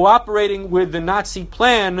in cooperating with the Nazi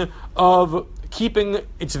plan of keeping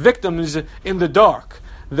its victims in the dark,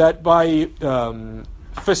 that by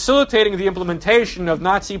facilitating the implementation of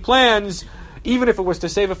Nazi plans, even if it was to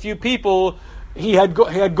save a few people, he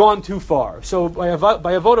had gone too far. So by a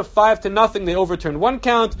vote of 5-0, they overturned one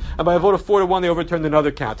count, and by a vote of 4-1, they overturned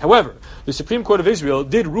another count. However, the Supreme Court of Israel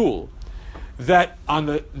did rule that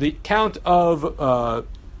on the count of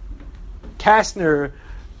Kastner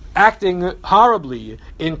acting horribly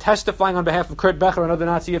in testifying on behalf of Kurt Becher and other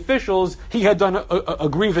Nazi officials, he had done a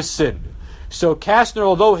grievous sin. So Kastner,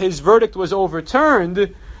 although his verdict was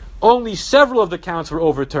overturned, only several of the counts were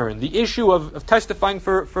overturned. The issue of testifying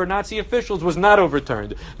for Nazi officials was not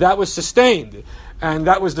overturned. That was sustained, and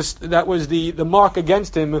that was the mark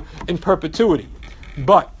against him in perpetuity.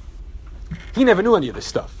 But he never knew any of this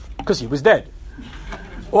stuff because he was dead.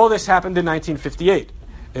 All this happened in 1958.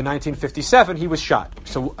 In 1957, he was shot.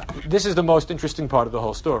 So this is the most interesting part of the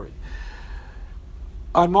whole story.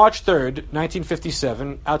 On March 3rd,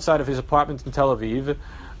 1957, outside of his apartment in Tel Aviv,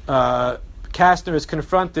 Kastner is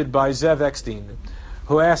confronted by Zev Eckstein,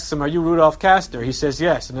 who asks him, "Are you Rudolph Kastner?" He says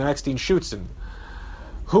yes, and then Eckstein shoots him.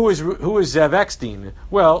 Who is Zev Eckstein?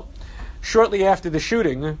 Well, shortly after the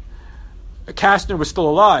shooting, Kastner was still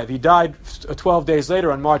alive. He died 12 days later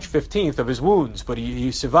on March 15th of his wounds, but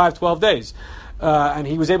he survived 12 days. And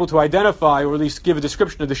he was able to identify, or at least give a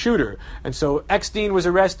description of the shooter. And so Eckstein was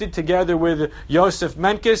arrested together with Yosef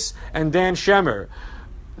Menkes and Dan Shemer.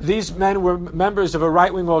 These men were members of a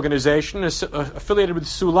right-wing organization affiliated with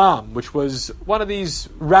Sulam, which was one of these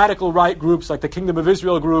radical right groups like the Kingdom of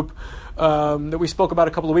Israel group that we spoke about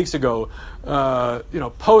a couple of weeks ago.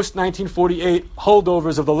 Post-1948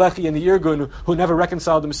 holdovers of the Lehi and the Irgun who never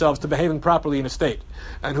reconciled themselves to behaving properly in a state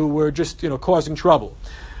and who were just causing trouble.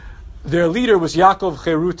 Their leader was Yaakov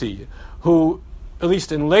Cheruti, who, at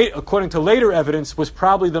least according to later evidence, was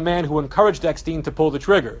probably the man who encouraged Eckstein to pull the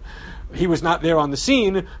trigger. He was not there on the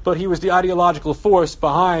scene, but he was the ideological force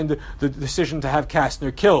behind the decision to have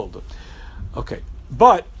Kastner killed. Okay,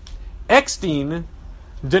 but Eckstein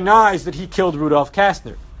denies that he killed Rudolph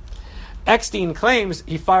Kastner. Eckstein claims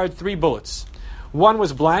he fired 3 bullets. One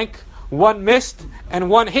was blank, one missed, and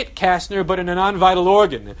one hit Kastner, but in a non-vital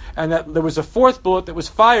organ. And that there was a 4th bullet that was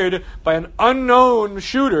fired by an unknown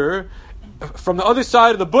shooter from the other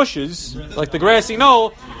side of the bushes, like the grassy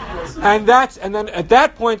knoll. And then at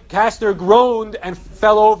that point, Kastner groaned and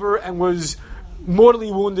fell over and was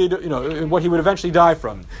mortally wounded, in what he would eventually die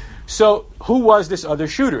from. So who was this other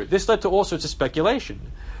shooter? This led to all sorts of speculation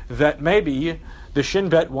that maybe the Shin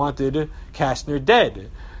Bet wanted Kastner dead.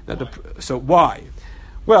 So why?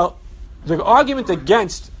 Well, the argument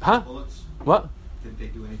against... Bullets? What? Did they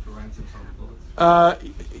do any forensics on the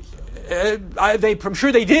bullets? I'm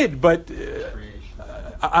sure they did, but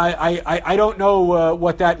I don't know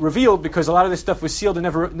what that revealed, because a lot of this stuff was sealed and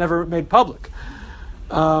never made public.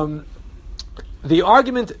 The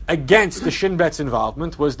argument against the Shin Bet's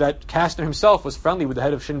involvement was that Kastner himself was friendly with the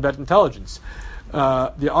head of Shin Bet intelligence.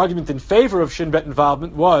 The argument in favor of Shin Bet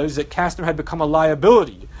involvement was that Kastner had become a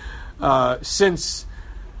liability since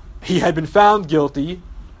he had been found guilty,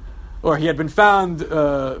 or he had been found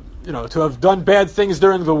to have done bad things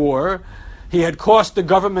during the war. He had cost the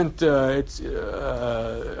government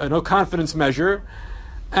a no-confidence measure,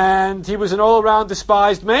 and he was an all-around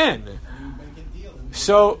despised man.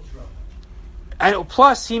 So, and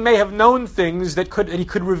plus, he may have known things that he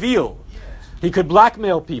could reveal. He could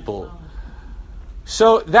blackmail people.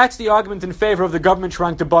 So that's the argument in favor of the government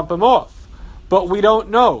trying to bump him off. But we don't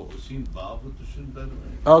know. Was he involved with the Shin Bet?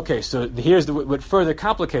 Okay, so here's what further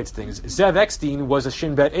complicates things. Zev Eckstein was a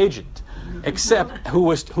Shin Bet agent, except who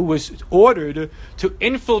was ordered to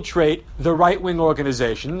infiltrate the right-wing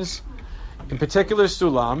organizations, in particular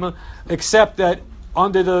Sulam, except that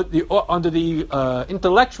under the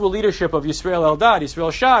intellectual leadership of Yisrael Eldad,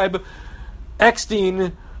 Yisrael Shaib,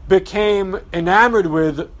 Eckstein became enamored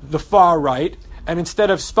with the far right, and instead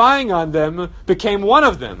of spying on them, became one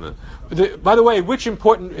of them. By the way, which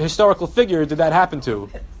important historical figure did that happen to?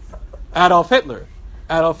 Adolf Hitler.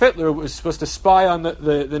 Adolf Hitler was supposed to spy on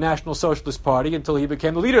the National Socialist Party until he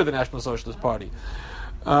became the leader of the National Socialist Party.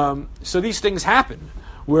 So these things happen,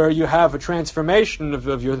 where you have a transformation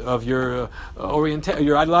of your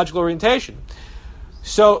ideological orientation.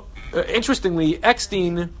 So, interestingly,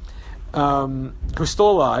 Eckstein, who's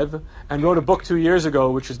still alive and wrote a book 2 years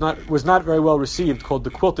ago, which was not very well received, called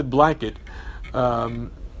The Quilted Blanket,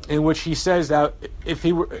 in which he says that if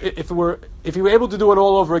he were able to do it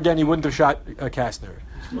all over again, he wouldn't have shot Kastner.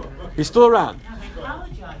 He's still around.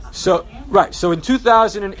 So in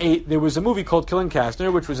 2008, there was a movie called Killing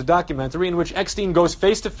Kastner, which was a documentary in which Eckstein goes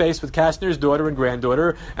face to face with Kastner's daughter and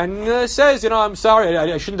granddaughter and says, I'm sorry,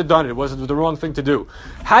 I shouldn't have done it. It was the wrong thing to do.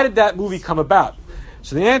 How did that movie come about?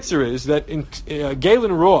 So the answer is that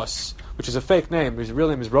Galen Ross, which is a fake name, his real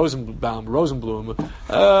name is Rosenblum,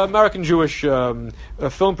 American Jewish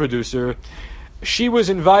film producer. She was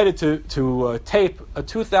invited to tape a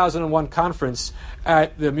 2001 conference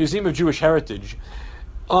at the Museum of Jewish Heritage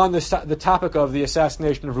on the topic of the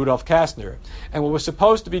assassination of Rudolph Kastner. And what was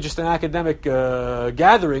supposed to be just an academic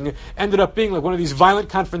gathering ended up being like one of these violent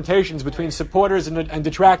confrontations between supporters and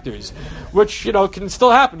detractors, which can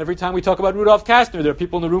still happen every time we talk about Rudolph Kastner. There are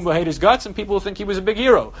people in the room who hate his guts and people who think he was a big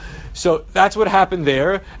hero. So that's what happened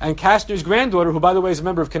there. And Kastner's granddaughter, who by the way is a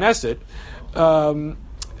member of Knesset, Merav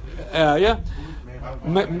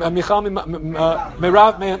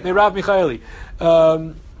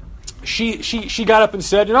Michaeli. She got up and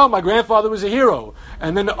said, my grandfather was a hero.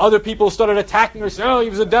 And then other people started attacking her, saying, he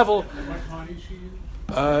was a devil. What party is she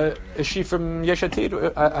in? Is she from Yesh Atid?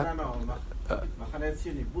 No.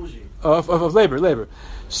 Of Labor.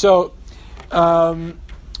 So,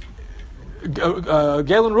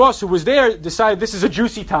 Galen Ross, who was there, decided this is a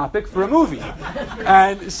juicy topic for a movie.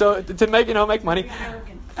 And so, to make money.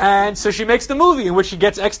 And so she makes the movie in which she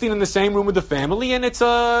gets Eckstein in the same room with the family, and it's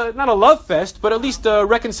not a love fest, but at least a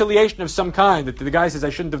reconciliation of some kind, that the guy says,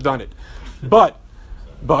 I shouldn't have done it. But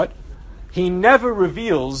he never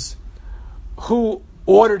reveals who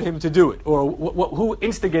ordered him to do it, or who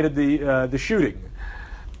instigated the shooting.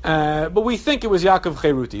 But we think it was Yaakov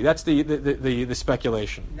Cheruti. That's the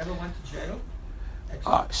speculation. Never went to jail?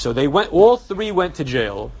 So all three went to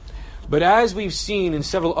jail. But as we've seen in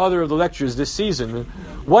several other of the lectures this season,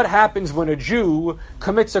 what happens when a Jew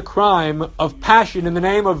commits a crime of passion in the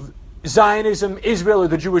name of Zionism, Israel, or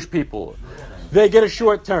the Jewish people? They get a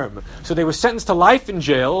short term. So they were sentenced to life in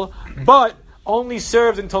jail, but only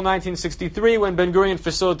served until 1963 when Ben-Gurion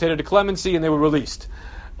facilitated a clemency and they were released.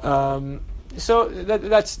 So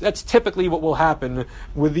that's typically what will happen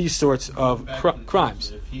with these sorts of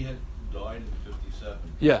crimes. If he had died in 57,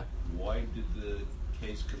 yeah. Why did the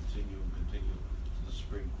case continue to the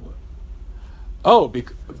Supreme Court? Oh,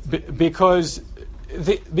 because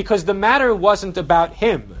the matter wasn't about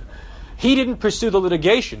him. He didn't pursue the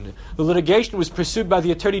litigation. The litigation was pursued by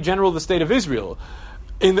the Attorney General of the State of Israel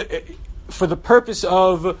for the purpose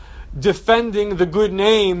of defending the good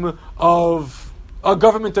name of a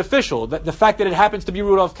government official. That the fact that it happens to be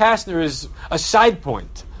Rudolph Kastner is a side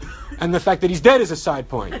point, and the fact that he's dead is a side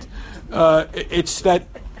point. It's that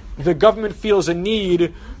the government feels a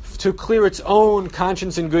need to clear its own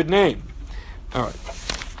conscience and good name. All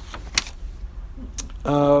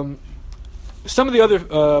right. Some of the other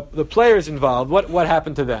the players involved, what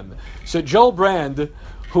happened to them? So Joel Brand,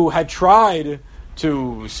 who had tried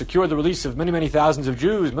to secure the release of many thousands of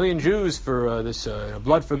Jews, million Jews for this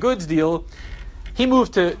blood for goods deal, he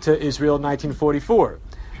moved to Israel in 1944.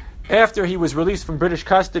 After he was released from British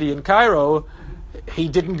custody in Cairo, he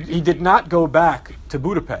did not go back to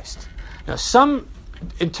Budapest. Now, some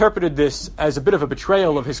interpreted this as a bit of a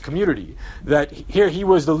betrayal of his community, that here he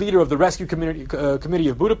was the leader of the rescue committee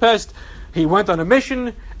of Budapest, he went on a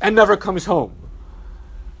mission and never comes home.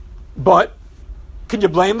 But can you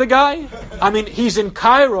blame the guy? I mean, he's in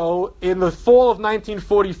Cairo in the fall of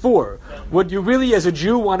 1944. Would you really, as a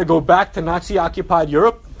Jew, want to go back to Nazi-occupied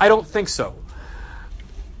Europe? I don't think so.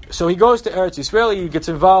 So he goes to Eretz Yisrael, he gets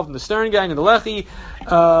involved in the Stern Gang and the Lehi,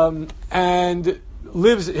 and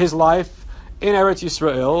lives his life in Eretz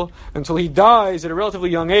Yisrael until he dies at a relatively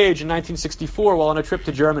young age in 1964 while on a trip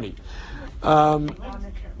to Germany. Of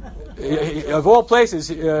all places,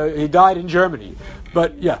 he died in Germany.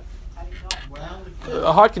 But yeah,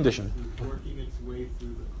 a heart condition. Working its way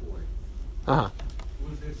through the court. Uh-huh.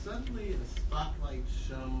 Was there suddenly a spotlight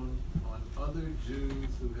shown on other Jews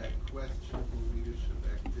who had questionable leadership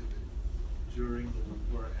activity during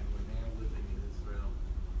the war and were now living in Israel?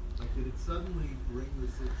 Like, did it suddenly bring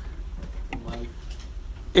this to life?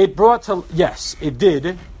 It brought to, yes, it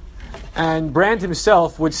did. And Brand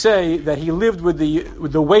himself would say that he lived with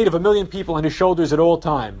the weight of 1 million people on his shoulders at all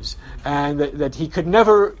times, and that he could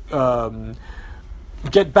never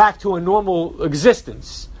get back to a normal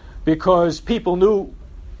existence because people knew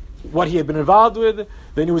what he had been involved with.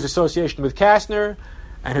 They knew his association with Kastner,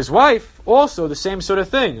 and his wife also the same sort of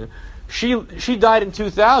thing. She died in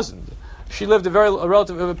 2000. She lived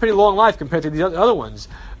a pretty long life compared to the other ones.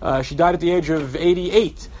 She died at the age of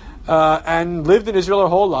 88 and lived in Israel her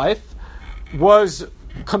whole life. Was,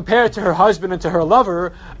 compared to her husband and to her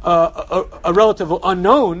lover, a relative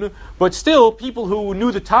unknown, but still people who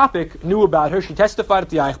knew the topic knew about her. She testified at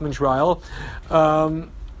the Eichmann trial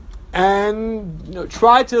and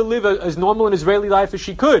tried to live as normal an Israeli life as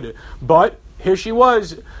she could. But here she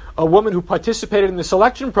was, a woman who participated in the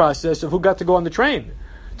selection process of who got to go on the train,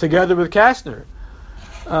 together with Kastner.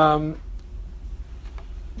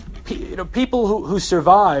 People who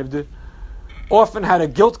survived often had a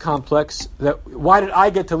guilt complex that why did I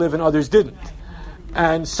get to live and others didn't?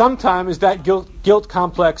 And sometimes that guilt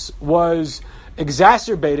complex was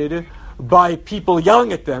exacerbated by people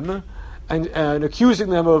yelling at them and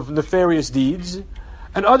accusing them of nefarious deeds.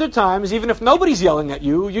 And other times, even if nobody's yelling at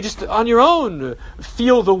you, you just on your own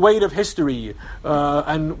feel the weight of history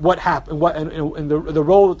and what happened, and the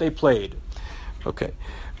role that they played. Okay.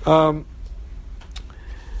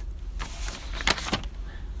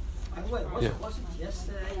 Wasn't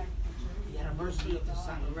yesterday the anniversary of the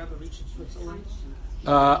Summer Revolution in Switzerland?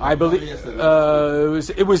 I believe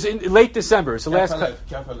it was in late December. So last.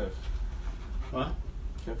 What?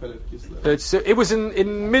 It was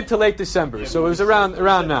in mid to late December, so it was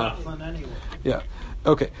around now. Yeah.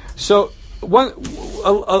 Okay. So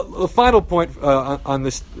a final point on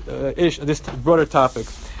this this broader topic.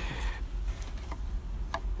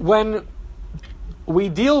 When we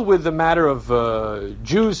deal with the matter of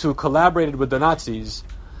Jews who collaborated with the Nazis,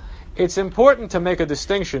 it's important to make a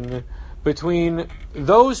distinction between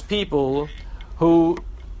those people who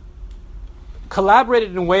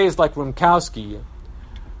collaborated in ways like Rumkowski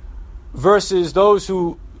versus those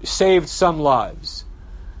who saved some lives.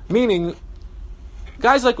 Meaning,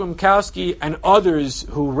 guys like Rumkowski and others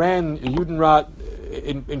who ran Judenrat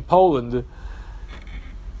in Poland,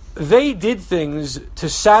 they did things to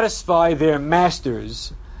satisfy their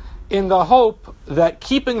masters in the hope that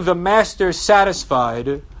keeping the master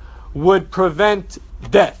satisfied would prevent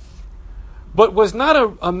death, but was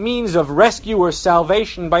not a means of rescue or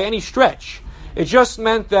salvation by any stretch. It just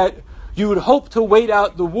meant that you would hope to wait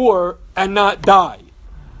out the war and not die.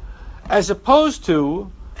 As opposed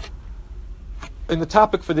to, in the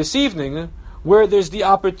topic for this evening, where there's the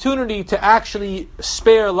opportunity to actually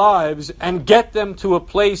spare lives and get them to a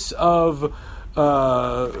place of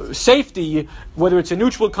safety, whether it's a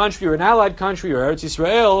neutral country or an allied country or Eretz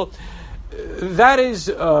Yisrael, that is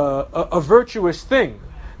a virtuous thing.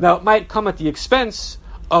 Now, it might come at the expense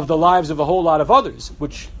of the lives of a whole lot of others,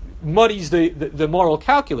 which muddies the moral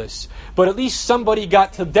calculus, but at least somebody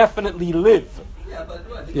got to definitely live. Yeah, but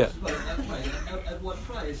Yeah. at what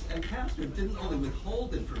price? And Kastner didn't only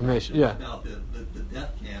withhold information Information, yeah. about the death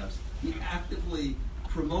camps. He actively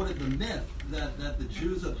promoted the myth that the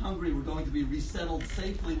Jews of Hungary were going to be resettled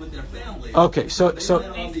safely with their families. Okay, so They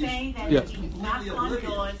say that yeah. he knocked on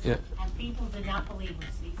doors Yeah. and people did not believe him.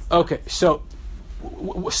 Okay, so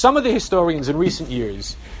some of the historians in recent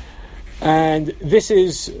years, and this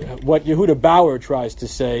is what Yehuda Bauer tries to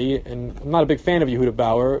say, and I'm not a big fan of Yehuda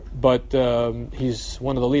Bauer, but he's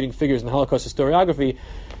one of the leading figures in Holocaust historiography.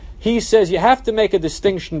 He says you have to make a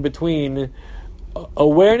distinction between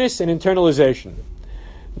awareness and internalization.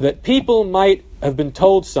 That people might have been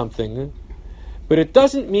told something, but it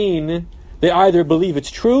doesn't mean they either believe it's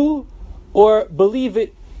true or believe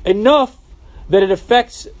it enough that it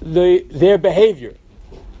affects their behavior.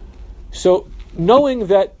 So knowing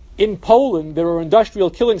that in Poland there are industrial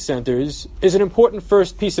killing centers is an important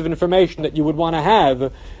first piece of information that you would want to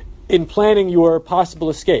have in planning your possible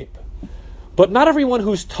escape. But not everyone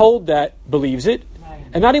who's told that believes it,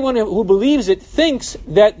 and not everyone who believes it thinks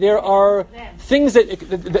that there are things that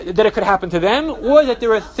it could happen to them, or that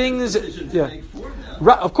there are things. Yeah,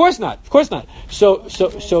 right, of course not. Of course not. So.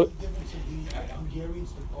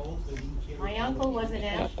 My uncle was an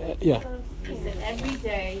astronaut. Yeah. He said every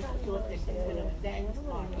day he thought this was going to end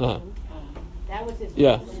tomorrow. Uh-huh. That was his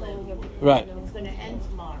Yeah. Right. It's going to end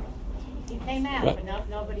tomorrow. He came out, Right. but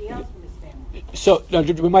nobody else from his family. So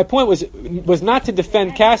my point was not to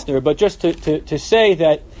defend Kastner, but just to say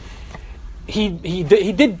that he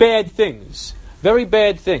did bad things, very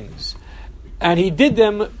bad things, and he did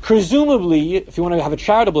them presumably, if you want to have a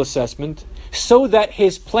charitable assessment, so that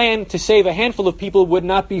his plan to save a handful of people would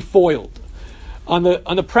not be foiled. On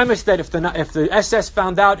the premise that if the SS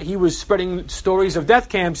found out he was spreading stories of death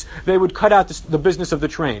camps, they would cut out the business of the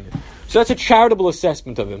train. So that's a charitable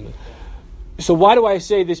assessment of him. So why do I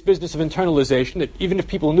say this business of internalization, that even if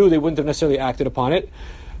people knew, they wouldn't have necessarily acted upon it?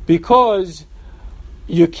 Because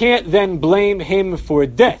you can't then blame him for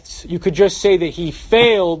deaths. You could just say that he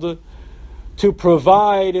failed to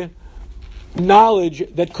provide knowledge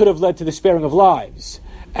that could have led to the sparing of lives.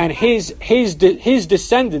 And his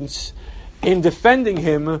descendants, in defending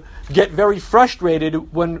him, get very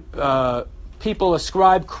frustrated when people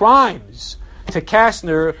ascribe crimes to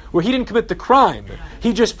Kastner where he didn't commit the crime.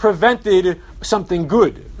 He just prevented something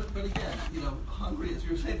good. But again, Hungary, as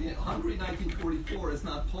you're saying, Hungary 1944 is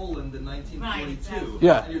not Poland in 1942. Right.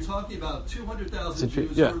 Yeah. And you're talking about 200,000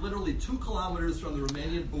 Jews yeah. who are literally 2 kilometers from the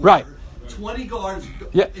Romanian border. Right. 20 guards.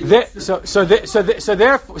 Yeah.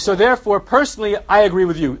 Therefore, personally, I agree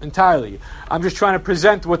with you entirely. I'm just trying to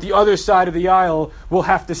present what the other side of the aisle will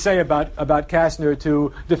have to say about Kastner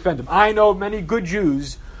to defend him. I know many good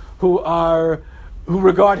Jews who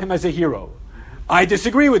regard him as a hero. I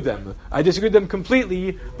disagree with them. I disagree with them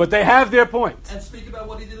completely, but they have their point. And speak about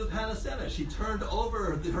what he did with Hannah Senna. She turned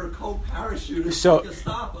over her co-parachuters So- to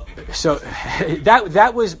Gestapo. So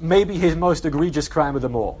that was maybe his most egregious crime of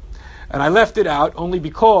them all. And I left it out only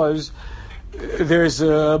because there's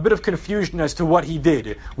a bit of confusion as to what he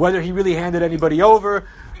did. Whether he really handed anybody over.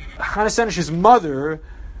 Hannah Senish's mother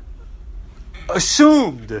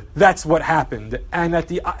assumed that's what happened, and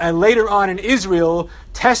that later on in Israel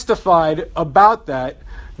testified about that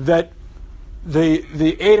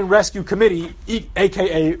the Aid and Rescue Committee,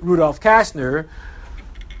 a.k.a. Rudolph Kastner,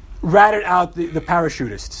 ratted out the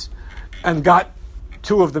parachutists and got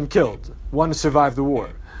 2 of them killed. 1 survived the war.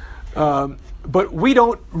 But we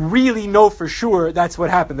don't really know for sure that's what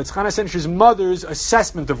happened. That's Hannah Senish's mother's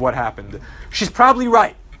assessment of what happened. She's probably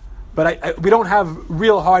right, but we don't have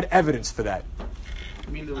real hard evidence for that. I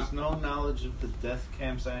mean, there was no knowledge of the death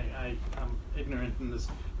camps. I'm ignorant in this.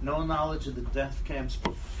 No knowledge of the death camps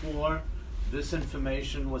before this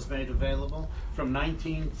information was made available from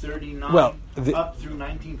 1939 up through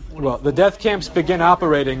 1944. Well, the death camps begin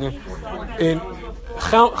operating in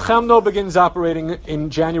Chemno begins operating in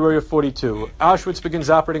January of 42. Auschwitz begins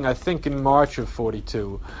operating, I think, in March of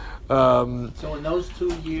 42. So in those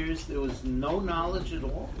 2 years, there was no knowledge at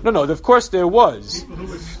all? No, of course there was. People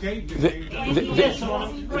who escaped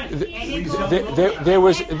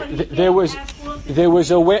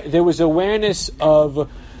There was awareness of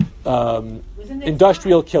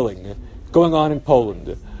industrial killing going on in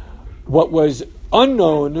Poland. What was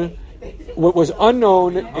unknown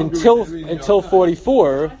until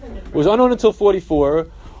 44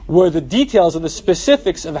 were the details and the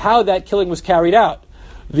specifics of how that killing was carried out.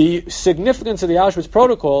 The significance of the Auschwitz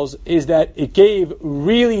protocols is that it gave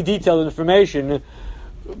really detailed information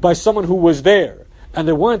by someone who was there. And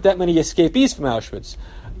there weren't that many escapees from Auschwitz.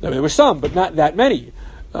 There were some, but not that many.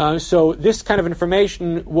 So this kind of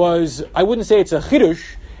information was, I wouldn't say it's a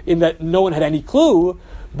chidush in that no one had any clue,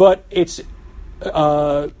 but it's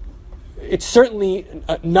certainly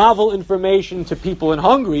novel information to people in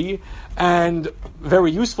Hungary, and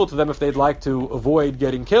very useful to them if they'd like to avoid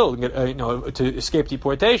getting killed, to escape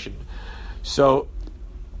deportation. So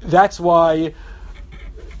that's why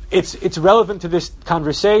it's relevant to this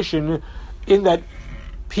conversation in that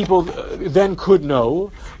people then could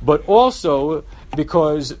know, but also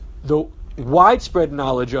because the widespread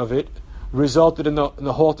knowledge of it resulted in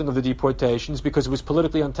the halting of the deportations, because it was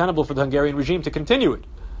politically untenable for the Hungarian regime to continue it,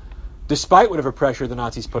 despite whatever pressure the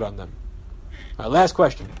Nazis put on them. Last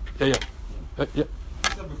question. Yeah. You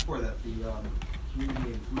said before that the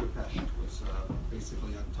community in Budapest was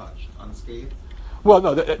basically untouched, unscathed. Well,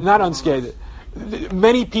 no, not unscathed.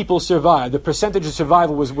 Many people survived. The percentage of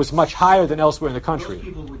survival was much higher than elsewhere in the country. Those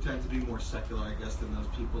people would tend to be more secular, I guess, than those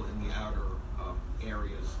people in the outer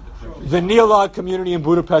areas. The Neolog community in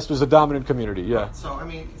Budapest was the dominant community, yeah. Right. So, I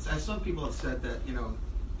mean, as some people have said that,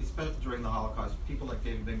 especially during the Holocaust, people like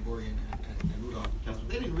David Ben-Gurion and Rudolph Kastner,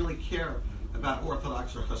 they didn't really care about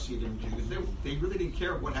Orthodox or Hasidim Jews. They really didn't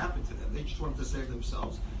care what happened to them. They just wanted to save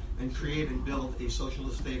themselves and create and build a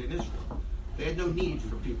socialist state in Israel. They had no need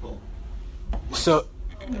for people. So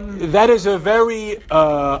that is a very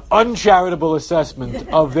uncharitable assessment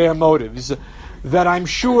of their motives that I'm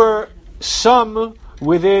sure some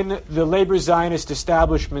within the labor Zionist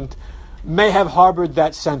establishment may have harbored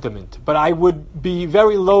that sentiment. But I would be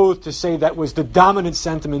very loath to say that was the dominant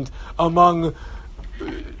sentiment among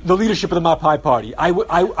the leadership of the Mapai Party.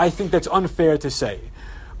 I think that's unfair to say.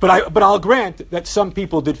 But I'll grant that some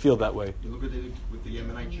people did feel that way. You look at it with the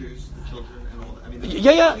Yemenite Jews, the children, and all that. I mean, there's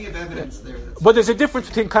plenty of evidence there. But there's a difference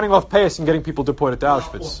between cutting off payas and getting people deported to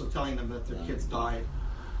Auschwitz. Also telling them that their kids died.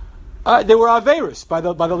 They were Averis by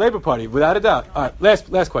the Labor Party, without a doubt. All right,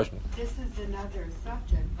 last question. This is another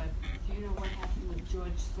subject, but do you know what happened with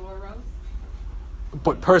George Soros?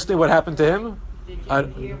 But personally, what happened to him? Did you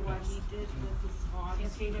hear what he did with his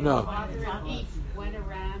father? No. His father and he went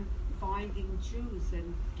around finding Jews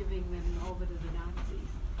and giving them over to the Nazis.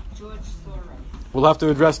 George Soros. We'll have to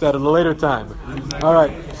address that at a later time. All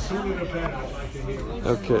right.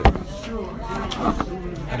 Okay.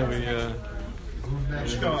 How do we...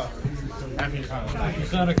 Happy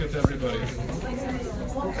Hanukkah to everybody.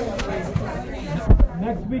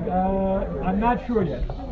 Next week, I'm not sure yet.